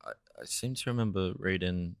 I seem to remember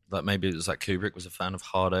reading that maybe it was like Kubrick was a fan of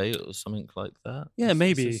Hard Eight or something like that. Yeah,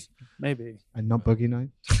 maybe. And not Boogie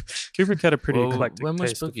Nights. Kubrick had a pretty eclectic when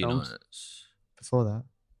was taste of Boogie films. Nights? Before that,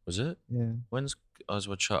 Was it? yeah, When's Eyes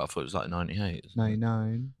Wide Shut? I thought it was like 98.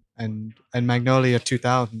 99 and Magnolia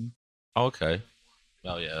 2000. Oh, okay.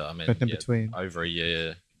 Oh yeah, I mean, But in between. over a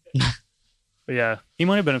year. But yeah, he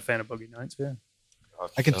might have been a fan of Boogie Nights, yeah.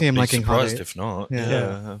 I can see him I'd be liking Hard surprised Eight. if not.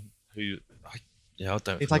 Yeah. I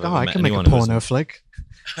don't. He's think like, I've oh, ever I met can make a anyone who porno isn't. flick.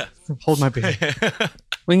 Hold my beer.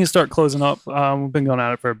 We can start closing up. We've been going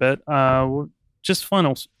at it for a bit. Just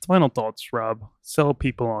final thoughts, Rob. Sell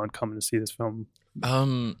people on coming to see this film.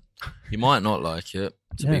 You might not like it.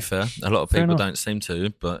 To Yeah. be fair, a lot of Fair people enough. don't seem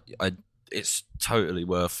to, but it's totally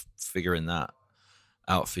worth figuring that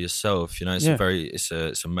out for yourself. You know, it's Yeah.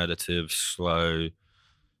 it's a meditative, slow,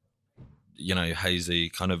 hazy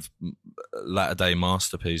kind of latter day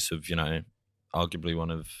masterpiece of arguably one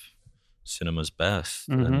of cinema's best,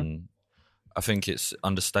 Mhm. and I think it's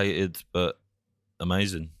understated but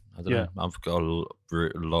amazing. I don't Yeah. know. I've got a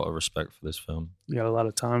lot of respect for this film. You got a lot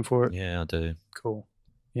of time for it. Yeah, I do. Cool.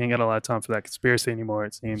 You ain't got a lot of time for that conspiracy anymore,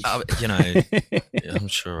 it seems. Yeah, I'm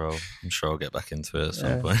sure I'll get back into it at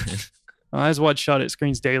some point. Eyes Wide Shut, it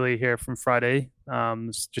screens daily here from Friday.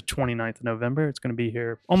 It's the 29th of November. It's going to be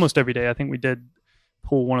here almost every day. I think we did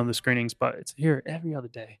pull one of the screenings, but it's here every other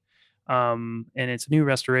day. And it's a new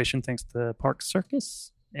restoration thanks to Park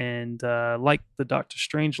Circus. And like the Doctor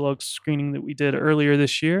Strangelove screening that we did earlier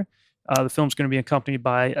this year, the film's going to be accompanied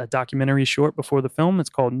by a documentary short before the film. It's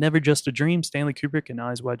called Never Just a Dream, Stanley Kubrick and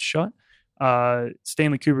Eyes Wide Shut.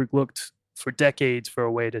 Stanley Kubrick looked for decades for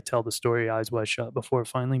a way to tell the story Eyes Wide Shut before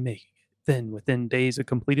finally making it. Then, within days of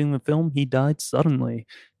completing the film, he died suddenly.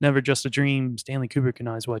 Never Just a Dream, Stanley Kubrick and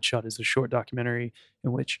Eyes Wide Shut is a short documentary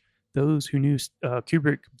in which those who knew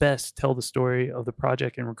Kubrick best tell the story of the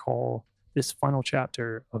project and recall this final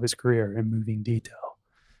chapter of his career in moving detail.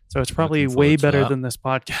 So it's probably Looking way forward to better that. than this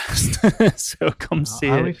podcast. So come see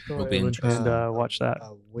I it always thought Will be it was, interesting. and watch that.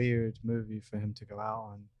 A weird movie for him to go out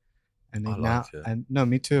on. And I now, like it. and no,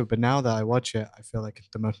 me too. But now that I watch it, I feel like it's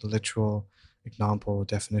the most literal example or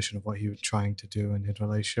definition of what he was trying to do in his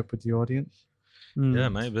relationship with the audience. Mm. Yeah,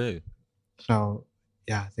 maybe. So,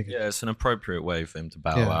 yeah, I think Yeah, it's an appropriate way for him to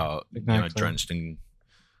bow Yeah, out, exactly. drenched in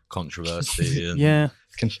controversy and Yeah.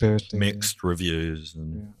 conspiracy. mixed reviews.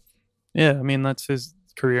 And Yeah, I mean, that's his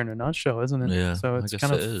career in a nutshell, isn't it? Yeah, So I it's guess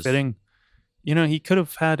kind of it is. fitting. He could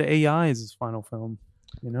have had AI as his final film,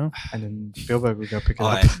 And then Spielberg would go pick it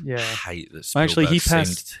I up. Yeah. hate that Well, actually, he Spielberg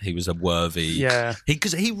passed- seemed he was a worthy. Yeah.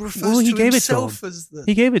 Because he refers Well, he to gave it to himself him. as the.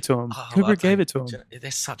 He gave it to him. Oh, Kubrick I gave it to don't- him.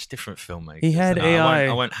 They're such different filmmakers. He had and AI.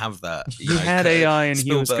 I won't have that. He had AI and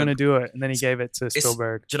he was going to do it, and then he gave it to It's-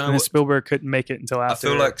 Spielberg. do you know and then what- Spielberg couldn't make it until I after.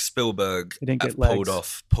 feel like Spielberg He didn't get pulled legs.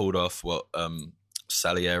 off what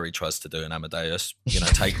Salieri tries to do in Amadeus.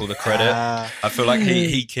 Take all the credit. I feel like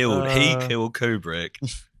he killed Kubrick,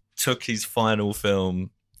 took his final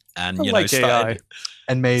film, and I like started AI.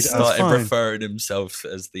 And made started fine. referring himself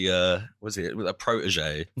as the was it a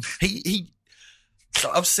protege. He so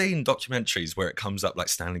I've seen documentaries where it comes up like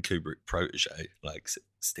Stanley Kubrick protege, like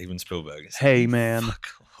Steven Spielberg. It's Hey, like, man. fuck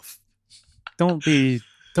off. Don't do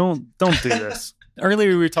this. Earlier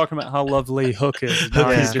we were talking about how lovely Hook is. Now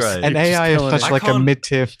Yeah. he's just- Great. And he's just AI is killing such it. like a can't-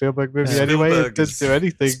 mid-tier Spielberg movie anyway. It Spielberg doesn't do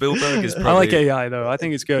anything. Spielberg is I probably, like AI though. I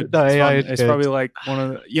think it's good. No, It's AI fun. is It's good. probably like one of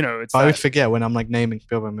the, it's I always that- forget when I'm like naming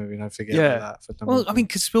Spielberg movies. I forget Yeah. about that for some Well, reason. I mean,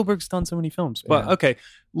 because Spielberg's done so many films. But Yeah. okay,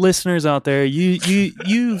 listeners out there,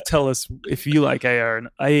 you tell us if you like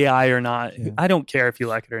AI or not. Yeah. I don't care if you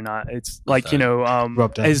like it or not. It's like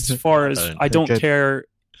Rob does. as far as don't. I don't Good. care.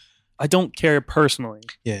 I don't care personally,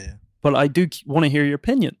 yeah. but I do want to hear your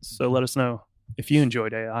opinions. So let us know if you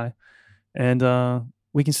enjoyed AI, and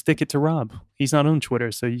we can stick it to Rob. He's not on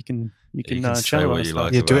Twitter, so you can can chat say about what us. you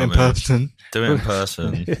like. Yeah, do it in about me. person. Do it in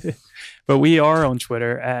person. But we are on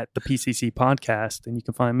Twitter at the PCC Podcast, and you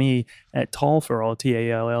can find me at Tall for all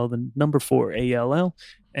TALL, the number 4 ALL.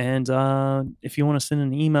 And if you want to send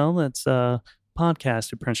an email, that's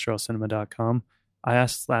podcast@princecharlescinema.com. I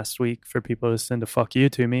asked last week for people to send a fuck you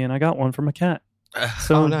to me, and I got one from a cat.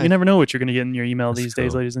 So Oh, nice. you never know what you're going to get in your email That's these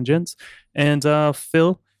days, cool. ladies and gents. And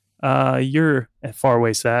Phil, you're at Far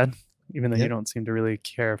Away Sad, even though you Yep. don't seem to really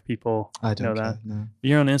care if people I don't know care. that. No.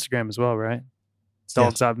 You're on Instagram as well, right?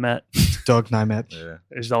 Dogs I've met. Dog Nimet. Yeah.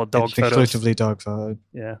 There's all dog It's photos. exclusively dog photo.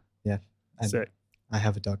 Yeah. And Sick. I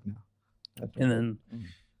have a dog now. And then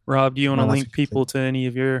Rob, do you want to No, that's link people to any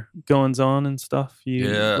of your goings on and stuff?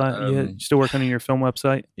 You still working on your film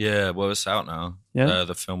website? Yeah, well, it's out now. Yeah,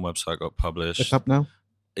 the film website got published. It's up now.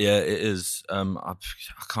 Yeah, it is. I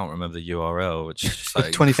can't remember the URL, which is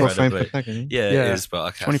like 24 frames per second. Yeah, it is, but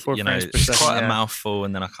I can't. 24 frames per it's second, quite a mouthful,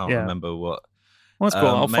 and then I can't remember what. Well, that's cool.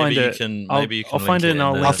 I'll find it. Maybe you can I'll find it and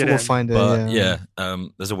I'll link it in. We'll find it. But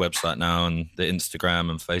there's a website now, and the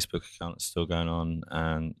Instagram and Facebook account is still going on,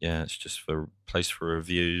 and it's just for place for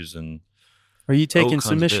reviews and. Are you taking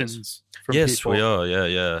submissions from Yes, people? we are.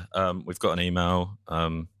 Yeah. We've got an email,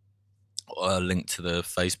 a link to the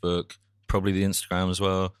Facebook, probably the Instagram as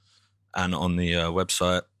well, and on the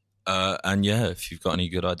website. And if you've got any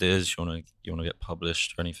good ideas, you want to get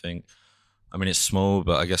published or anything. I mean, it's small,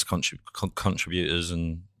 but I guess contributors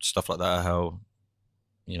and stuff like that are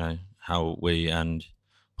how we and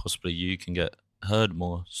possibly you can get heard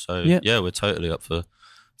more. So we're totally up for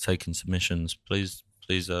taking submissions. Please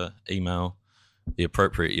email the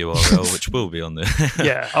appropriate URL, which will be on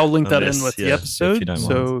there. I'll link that in with the episode.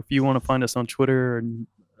 If you want to find us on Twitter and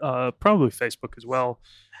probably Facebook as well,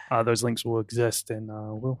 those links will exist, and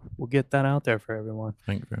we'll get that out there for everyone.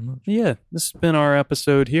 Thank you very much. Yeah, this has been our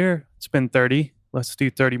episode here. It's been 30. Let's do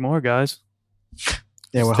 30 more, guys.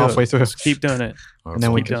 Yeah, we're halfway through. Let's keep doing it. And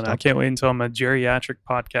then we keep doing it. I can't wait until I'm a geriatric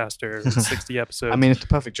podcaster with 60 episodes. I mean, it's the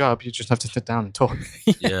perfect job. You just have to sit down and talk.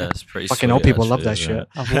 Yeah, it's pretty fucking old people love that shit.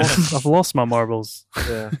 I've lost my marbles.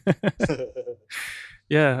 Yeah.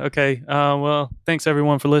 Yeah, okay. Well, thanks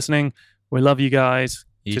everyone for listening. We love you guys.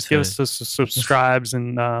 Just give us subscribes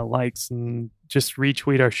and likes, and just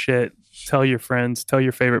retweet our shit. Tell your friends, tell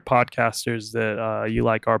your favorite podcasters that you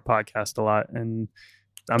like our podcast a lot. And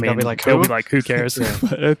I mean, they'll be like, who cares?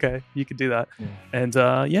 But okay, you can do that.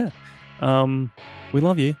 Yeah. And we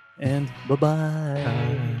love you, and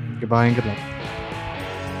bye-bye. Goodbye and good luck.